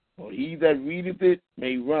 For he that readeth it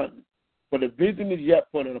may run. For the vision is yet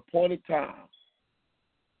for an appointed time.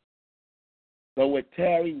 Though it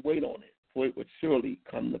tarry, wait on it, for it would surely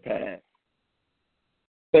come to pass.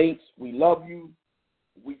 Saints, we love you.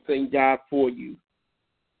 We thank God for you.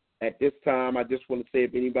 At this time, I just want to say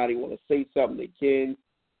if anybody want to say something, they can.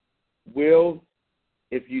 Will,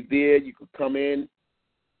 if you're there, you could come in.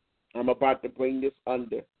 I'm about to bring this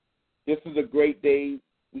under. This is a great day.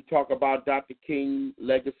 We talk about Dr. King's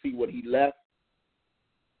legacy, what he left.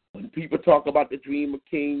 When people talk about the dream of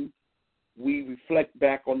King, we reflect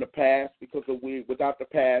back on the past because without the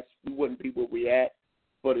past, we wouldn't be where we're at.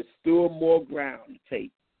 But it's still more ground to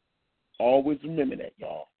take. Always remember that,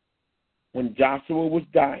 y'all. When Joshua was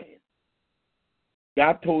dying,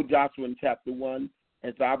 God told Joshua in chapter 1,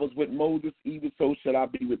 as I was with Moses, even so shall I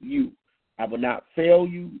be with you. I will not fail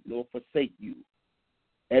you nor forsake you.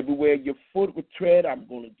 Everywhere your foot would tread, I'm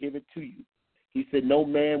going to give it to you. He said, no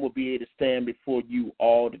man will be able to stand before you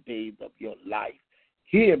all the days of your life.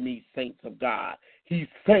 Hear me, saints of God. He's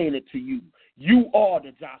saying it to you. You are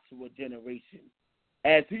the Joshua generation.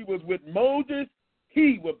 As he was with Moses,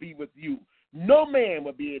 he will be with you. No man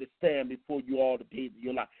will be able to stand before you all the days of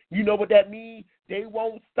your life. You know what that means? They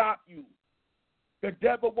won't stop you. The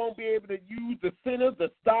devil won't be able to use the sinners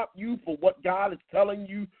to stop you for what God is telling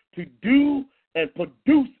you to do and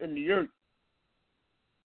produce in the earth.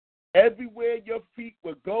 Everywhere your feet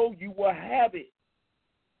will go, you will have it.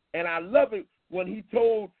 And I love it when he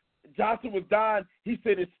told Joshua was dying, he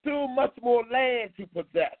said, there's still much more land to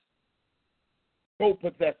possess. Go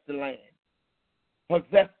possess the land.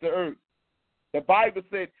 Possess the earth. The Bible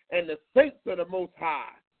said, and the saints of the Most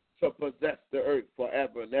High shall possess the earth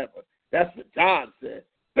forever and ever. That's what John said.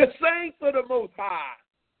 The saints of the Most High.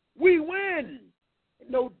 We win.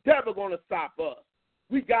 No devil going to stop us.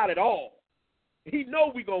 We got it all. He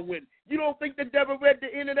know we going to win. You don't think the devil read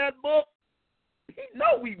the end of that book? He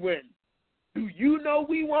know we win. Do you know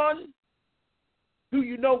we won? Do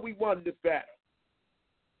you know we won this battle?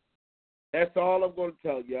 That's all I'm going to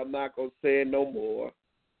tell you. I'm not going to say it no more.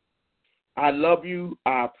 I love you.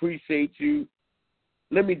 I appreciate you.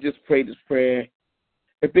 Let me just pray this prayer.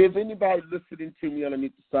 If there's anybody listening to me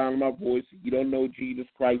underneath the sound of my voice, and you don't know Jesus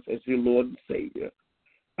Christ as your Lord and Savior,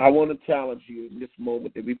 I want to challenge you in this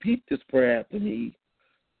moment to repeat this prayer after me,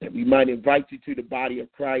 that we might invite you to the body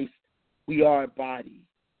of Christ. We are a body.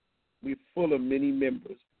 We're full of many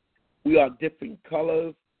members. We are different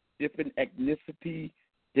colors, different ethnicity,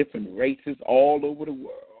 different races all over the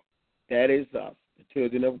world. That is us, the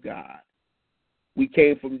children of God. We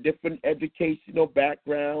came from different educational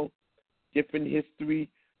backgrounds, different history,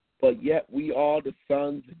 but yet we are the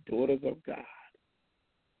sons and daughters of God.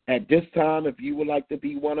 At this time, if you would like to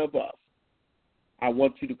be one of us, I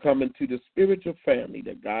want you to come into the spiritual family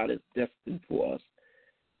that God has destined for us.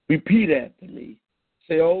 Repeat after me.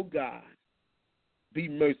 Say, oh God, be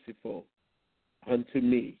merciful unto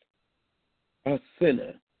me, a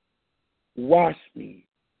sinner. Wash me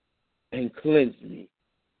and cleanse me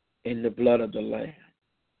in the blood of the Lamb.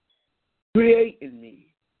 Create in me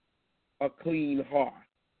a clean heart.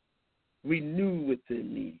 Renew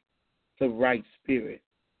within me the right spirit,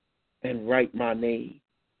 and write my name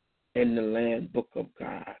in the Lamb Book of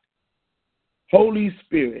God. Holy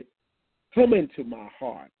Spirit, come into my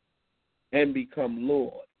heart and become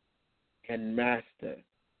Lord and Master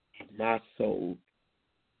of my soul.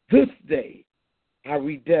 This day, I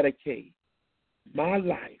rededicate my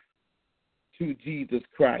life to Jesus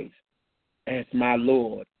Christ as my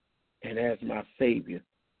Lord and as my Savior.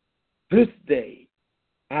 This day,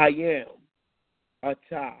 I am a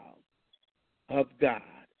child of God.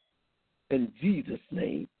 In Jesus'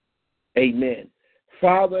 name, amen.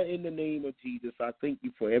 Father, in the name of Jesus, I thank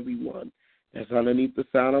you for everyone that's underneath the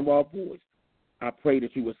sound of our voice. I pray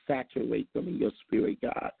that you will saturate them in your spirit,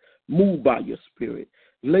 God. Move by your spirit.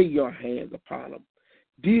 Lay your hands upon them.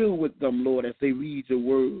 Deal with them, Lord, as they read your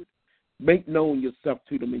word. Make known yourself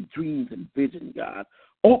to them in dreams and vision, God.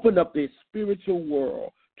 Open up their spiritual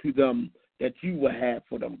world to them that you will have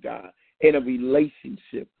for them, God, in a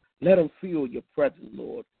relationship. Let them feel your presence,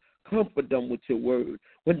 Lord. Comfort them with your word.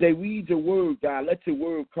 When they read your word, God, let your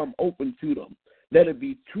word come open to them. Let it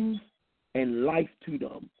be truth and life to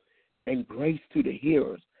them and grace to the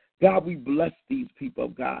hearers. God, we bless these people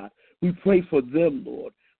of God. We pray for them,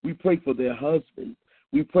 Lord. We pray for their husbands.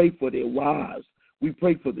 We pray for their wives. We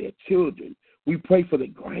pray for their children. We pray for their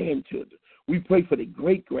grandchildren. We pray for their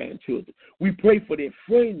great-grandchildren. We pray for their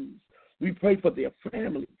friends. We pray for their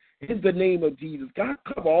family. in the name of Jesus. God,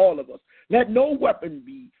 cover all of us. Let no weapon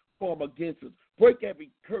be formed against us. Break every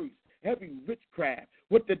curse, every witchcraft,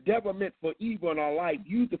 what the devil meant for evil in our life.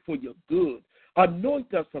 Use it for your good.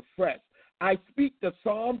 Anoint us afresh. I speak the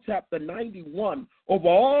Psalm chapter 91 over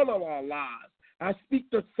all of our lives. I speak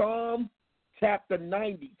the Psalm chapter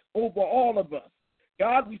 90 over all of us.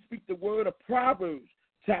 God, we speak the word of Proverbs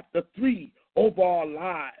chapter 3 over our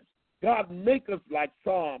lives. God, make us like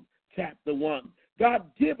Psalm chapter 1. God,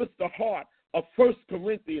 give us the heart of 1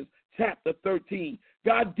 Corinthians chapter 13.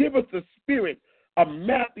 God, give us the spirit of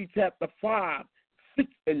Matthew chapter 5, 6,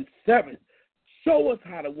 and 7. Show us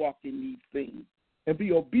how to walk in these things and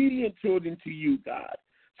be obedient children to you, God.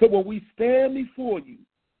 So when we stand before you,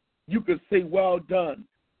 you can say, well done,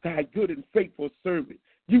 thy good and faithful servant.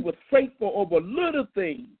 You were faithful over little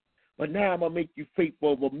things, but now I'm going to make you faithful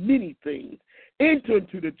over many things. Enter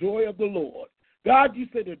into the joy of the Lord. God, you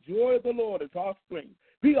say the joy of the Lord is our strength.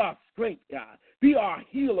 Be our strength, God. Be our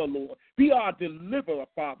healer, Lord. Be our deliverer,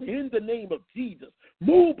 Father, in the name of Jesus.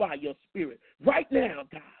 Move by your spirit right now,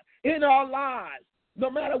 God, in our lives. No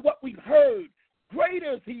matter what we've heard,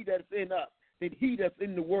 greater is he that's in us than he that's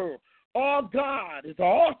in the world. Our God is an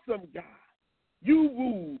awesome God. You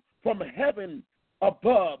rule from heaven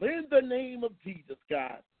above. In the name of Jesus,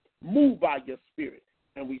 God, move by your spirit.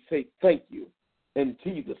 And we say thank you in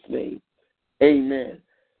Jesus' name. Amen.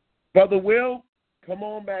 Brother Will, come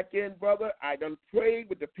on back in, brother. I done prayed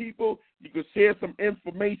with the people. You can share some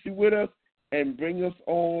information with us and bring us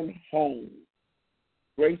on home.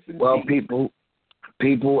 Grace and peace.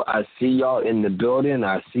 People, I see y'all in the building.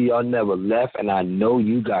 I see y'all never left, and I know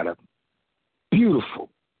you got a beautiful,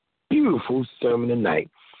 beautiful sermon tonight.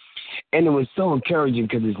 And it was so encouraging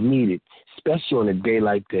because it's needed, especially on a day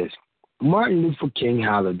like this. Martin Luther King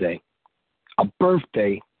holiday, a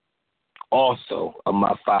birthday also of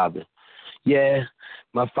my father. Yeah,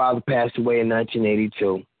 my father passed away in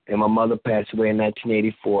 1982, and my mother passed away in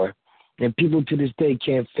 1984. And people to this day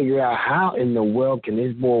can't figure out how in the world can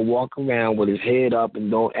this boy walk around with his head up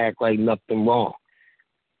and don't act like nothing wrong.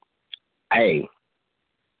 Hey,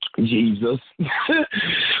 Jesus.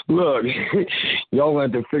 Look, y'all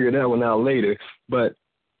have to figure that one out later. But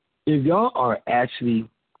if y'all are actually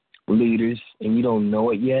leaders and you don't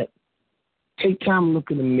know it yet, take time to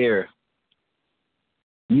look in the mirror.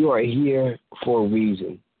 You are here for a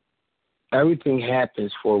reason. Everything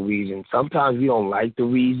happens for a reason. Sometimes we don't like the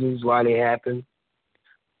reasons why they happen,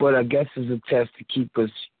 but I guess it's a test to keep us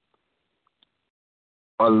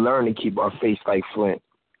or learn to keep our face like flint.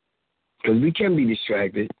 Because we can be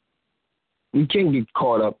distracted. We can get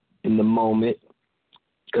caught up in the moment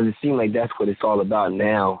because it seems like that's what it's all about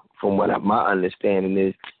now from what my understanding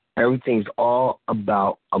is. Everything's all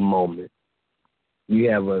about a moment. You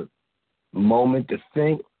have a moment to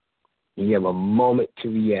think, and you have a moment to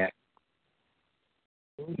react.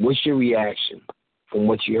 What's your reaction from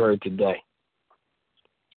what you heard today?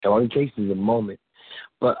 All it takes is a moment.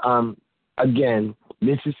 But, again,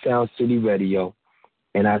 this is Sound City Radio,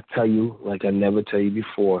 and I tell you, like I never tell you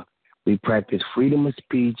before, we practice freedom of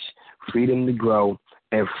speech, freedom to grow,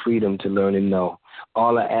 and freedom to learn and know.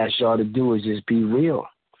 All I ask y'all to do is just be real,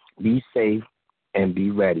 be safe, and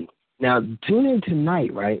be ready. Now, tune in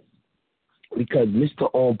tonight, right? Because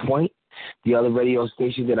Mr. On Point, the other radio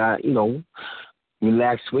station that I,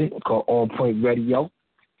 relax with, called On Point Radio,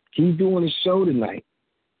 he's doing a show tonight.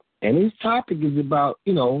 And his topic is about,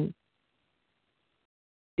 he wants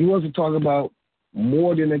to talk about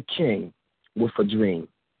more than a king with a dream.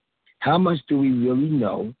 How much do we really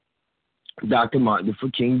know Dr. Martin Luther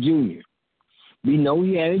King Jr.? We know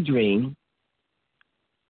he had a dream.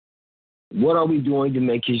 What are we doing to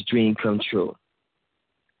make his dream come true?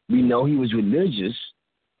 We know he was religious,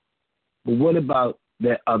 but what about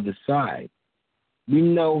that other side? We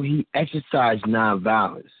know he exercised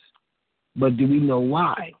nonviolence, but do we know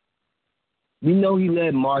why? We know he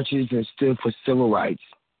led marches and stood for civil rights,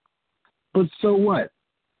 but so what?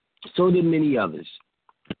 So did many others.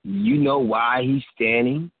 You know why he's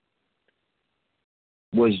standing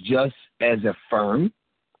was just as affirmed.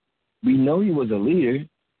 We know he was a leader,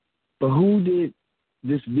 but who did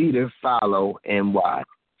this leader follow and why?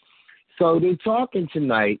 So they're talking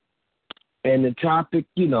tonight, and the topic,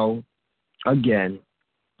 again,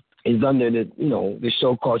 is under the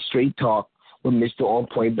show called Straight Talk with Mr. On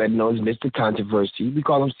Point, better known as Mr. Controversy. We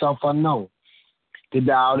call himself Unknown. To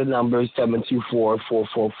dial the number is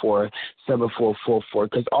 724-444-7444,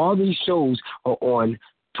 because all these shows are on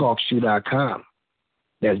TalkShoe.com.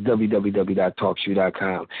 That's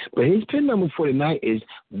www.talkshoe.com. But his PIN number for tonight is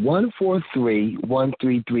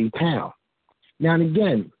 143133#. Now, and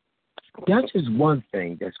again, that's just one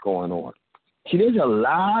thing that's going on. See, there's a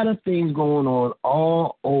lot of things going on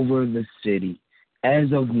all over the city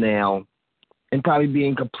as of now, and probably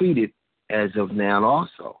being completed as of now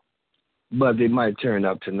also. But they might turn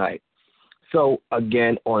up tonight. So,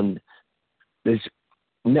 again, on this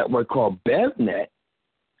network called BevNet,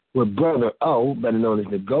 with Brother O, better known as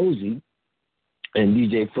Ngozi, and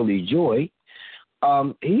DJ Philly Joy,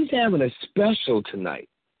 he's having a special tonight.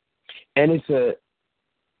 And it's their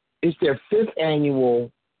 5th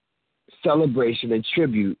annual celebration and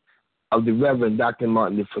tribute of the Reverend Dr.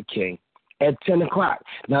 Martin Luther King at 10 o'clock.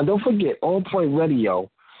 Now, don't forget, On Point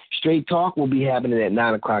Radio, Straight Talk will be happening at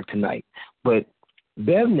 9 o'clock tonight. But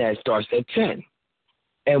BevNet starts at 10.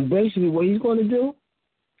 And basically what he's going to do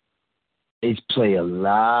is play a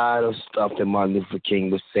lot of stuff that Martin Luther King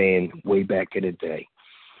was saying way back in the day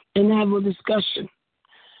and have a discussion.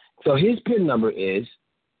 So his PIN number is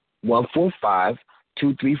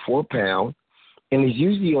 145-234-pound, and it's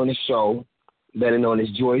usually on the show better known as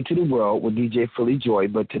Joy to the World with DJ Philly Joy,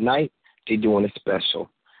 but tonight they're doing a special.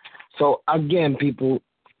 So, again, people,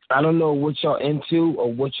 I don't know what y'all into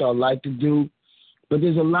or what y'all like to do, but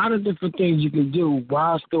there's a lot of different things you can do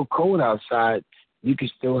while it's still cold outside. You can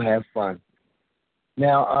still have fun.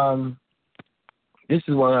 Now, this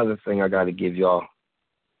is one other thing I got to give y'all,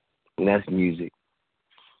 and that's music.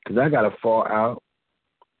 Because I got to fall out,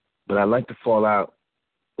 but I like to fall out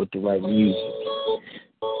with the right music.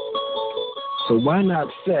 So why not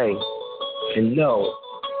say and know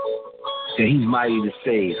that he's mighty to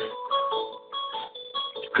save?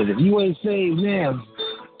 Because if you ain't saved now,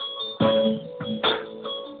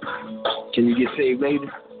 can you get saved later?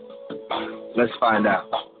 Let's find out.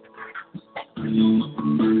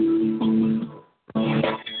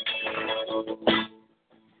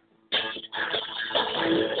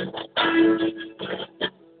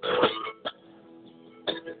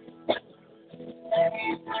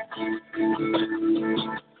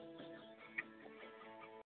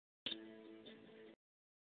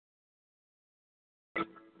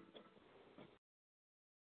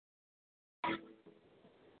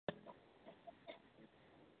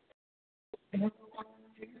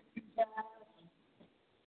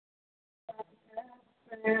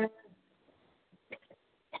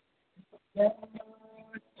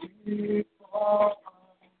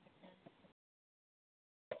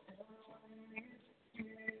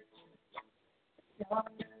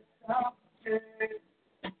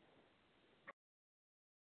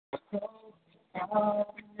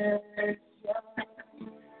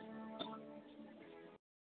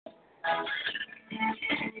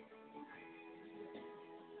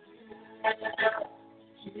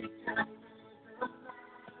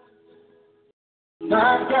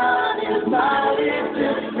 My God is mighty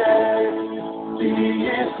to save. He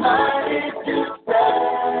is mighty to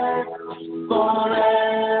save.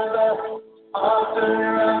 Forever,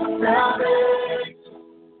 author of salvation.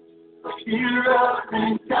 Hero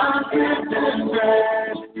and conquered the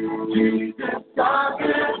grave. Jesus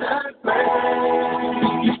conquered the grave.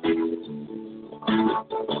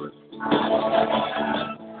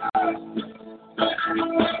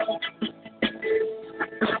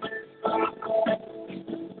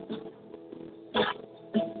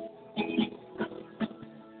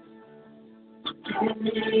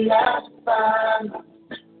 I find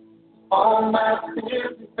all my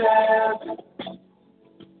sins bad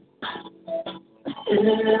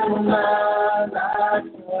in my life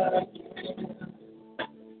again.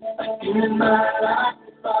 In my life,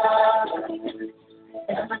 Father,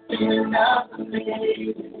 everything I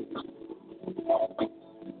believe.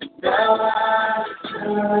 Now I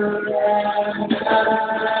surrender. I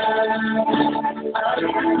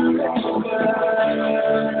surrender.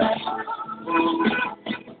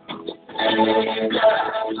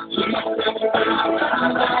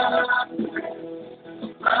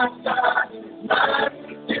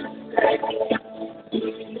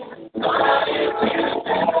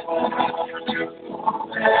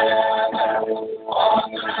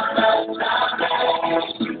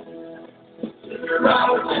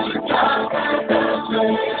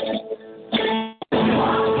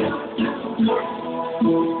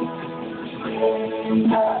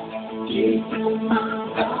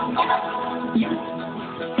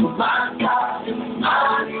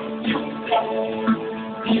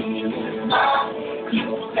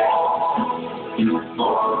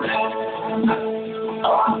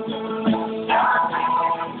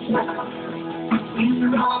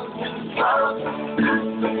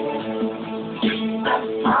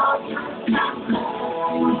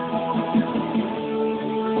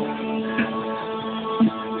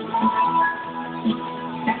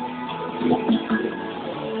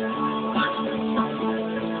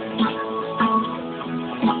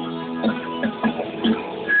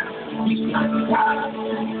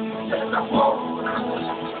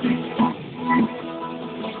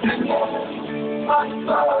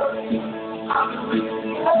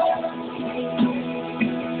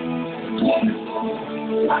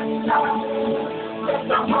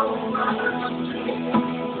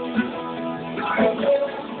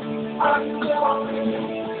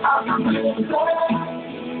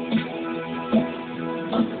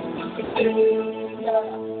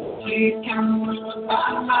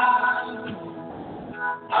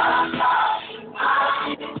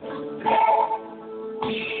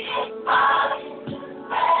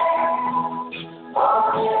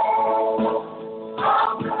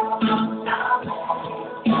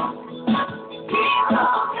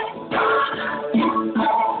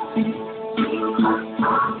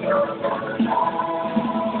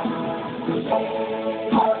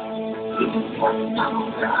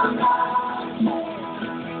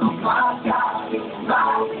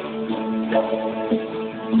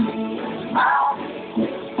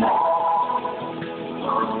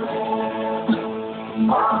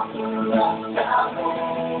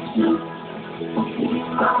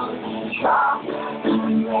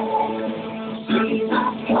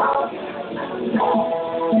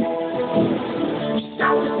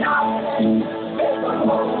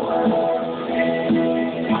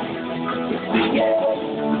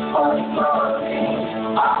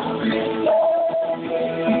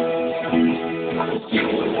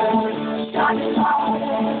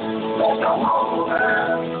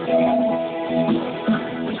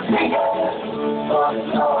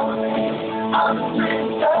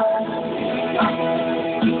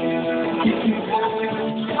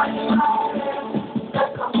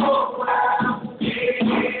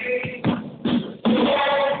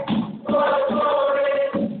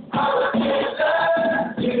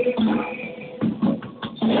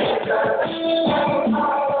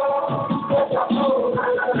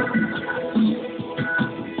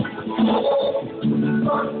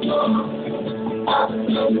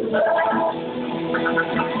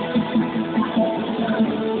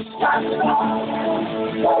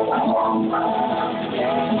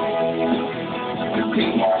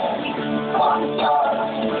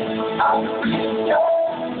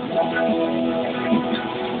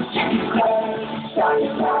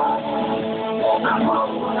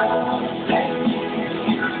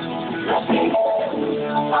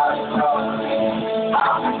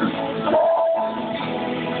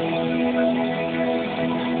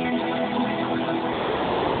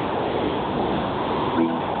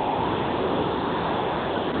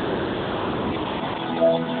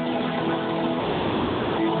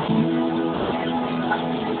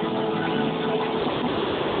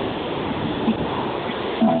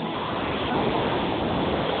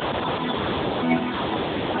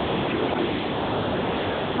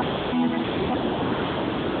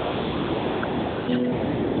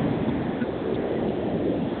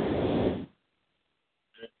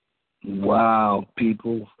 Wow,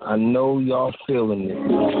 people. I know y'all feeling it.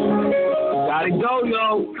 Gotta go,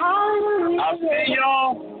 yo. I'll see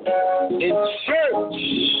y'all in church.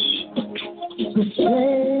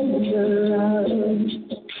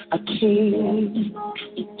 A king,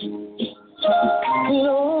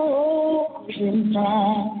 looking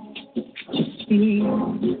majesty,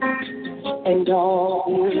 and all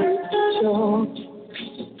rejoice,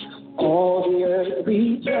 all the earth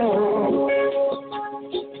rejoice.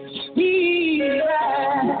 He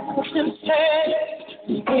wraps himself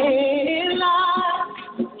in light,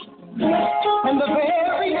 and the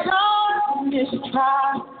very darkness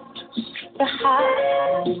tries to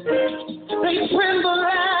hide. They tremble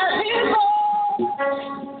at his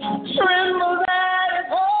voice, tremble at his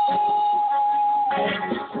voice.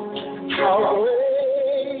 How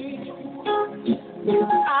great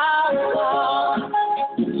is our God!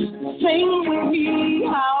 Sing with me,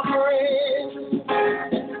 how great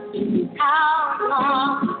our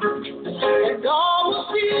God! And all will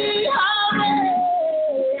see how great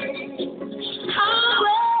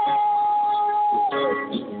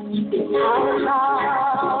our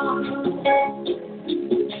God.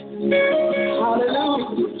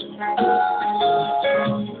 Hallelujah.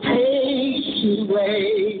 Patient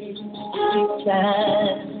wait, he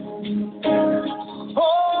can.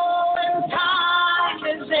 Oh, and time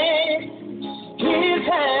is in his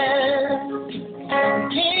hand.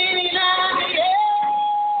 Beginning and the end.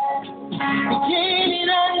 Beginning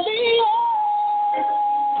and the end.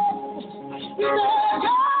 The God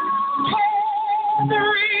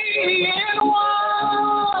three in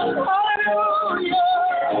one. Hallelujah.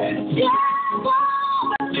 Yeah.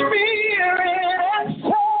 Spirit and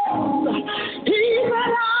soul, he's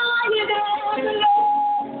alive and Lord,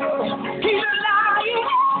 he's alive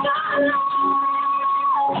and Lord.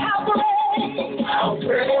 How great, how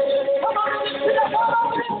great. Come on, listen to the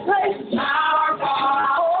holy place. Our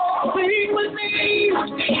God, sing with me, how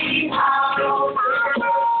great.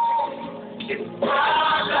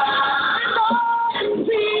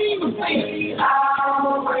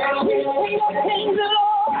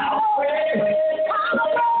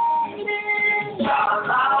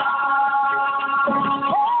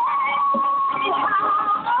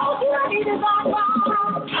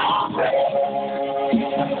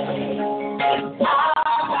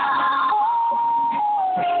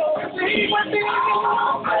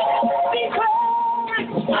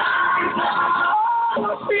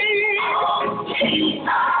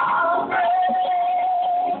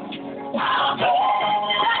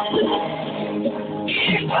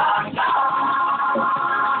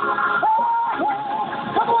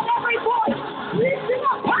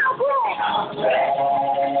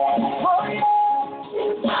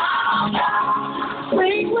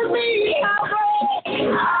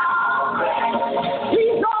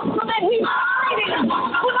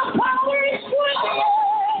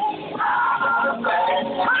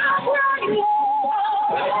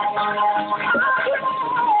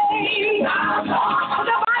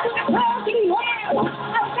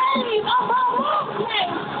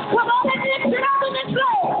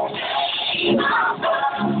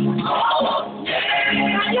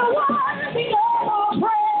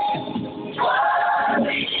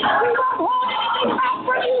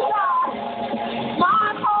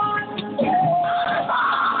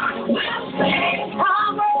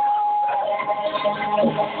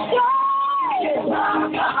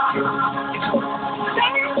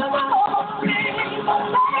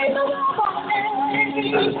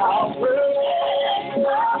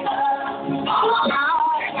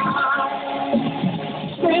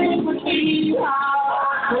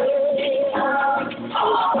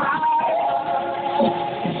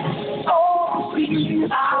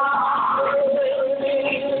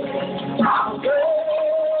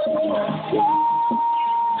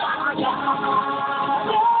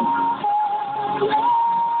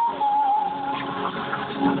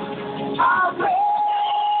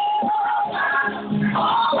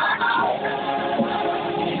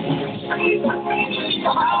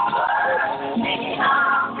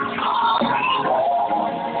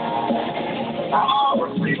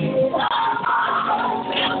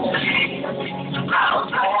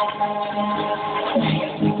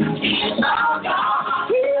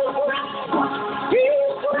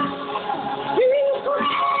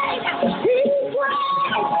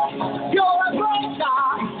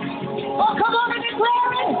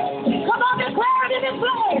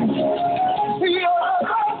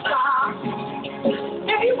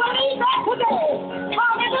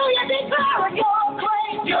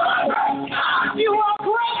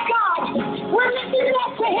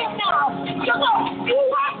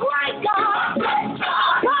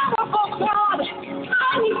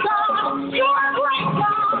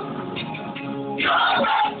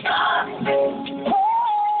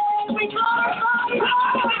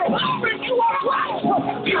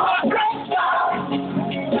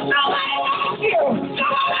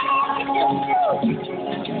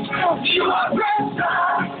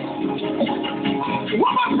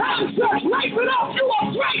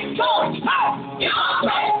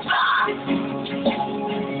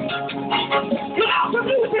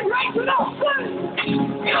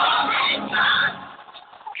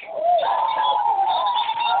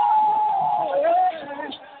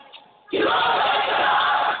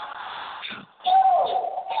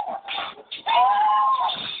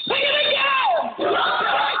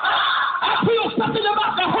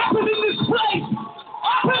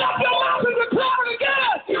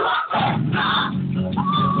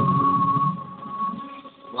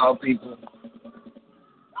 Well, people,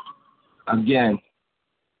 again,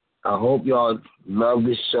 I hope y'all love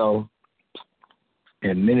this show.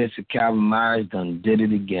 And Minister Calvin Myers done did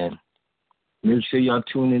it again. Make sure y'all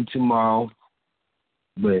tune in tomorrow.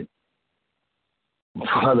 But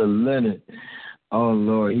Brother Leonard, oh,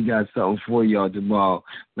 Lord, he got something for y'all tomorrow.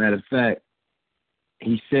 Matter of fact,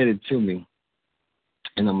 he said it to me.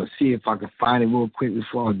 And I'm going to see if I can find it real quick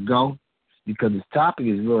before I go, because this topic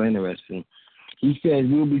is real interesting. He says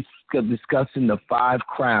we'll be discussing the 5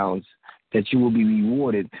 crowns that you will be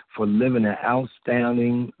rewarded for living an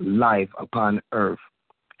outstanding life upon earth.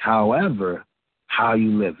 However, how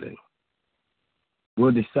you living.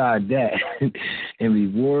 We'll decide that. And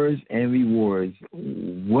rewards.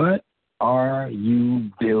 What are you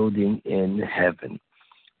building in heaven?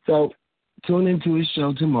 So tune into his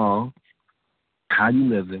show tomorrow. How you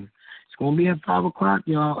living? It's going to be at 5 o'clock,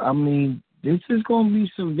 y'all. I mean, this is going to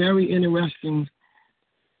be some very interesting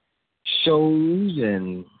shows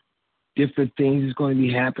and different things is going to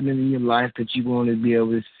be happening in your life that you're going to be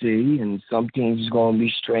able to see, and some things is going to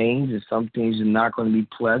be strange, and some things are not going to be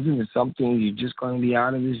pleasant, and some things you're just going to be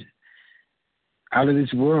out of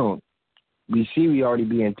this world. We see we already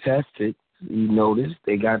being tested. You notice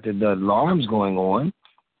they got the alarms going on,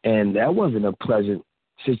 and that wasn't a pleasant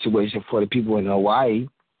situation for the people in Hawaii,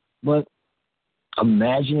 but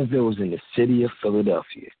Imagine if it was in the city of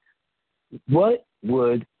Philadelphia. What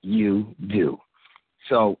would you do?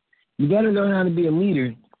 So you better learn how to be a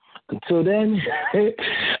leader. Until then,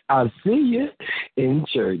 I'll see you in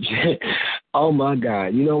church. Oh, my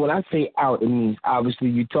God. You know, when I say out, it means obviously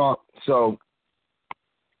you talk. So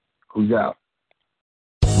who's out?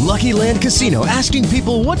 Lucky Land Casino, asking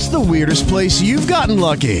people, what's the weirdest place you've gotten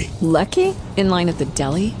lucky? Lucky? In line at the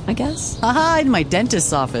deli, I guess? Aha, in my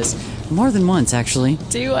dentist's office. More than once, actually.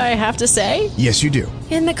 Do I have to say? Yes, you do.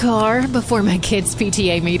 In the car before my kids'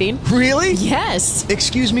 PTA meeting. Really? Yes.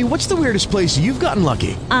 Excuse me, what's the weirdest place you've gotten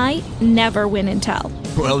lucky? I never win and tell.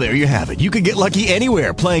 Well, there you have it. You can get lucky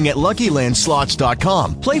anywhere, playing at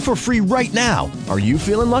LuckyLandSlots.com. Play for free right now. Are you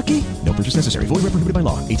feeling lucky? No purchase necessary. Void where prohibited by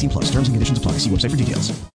law. 18+. Terms and conditions apply. See website for details.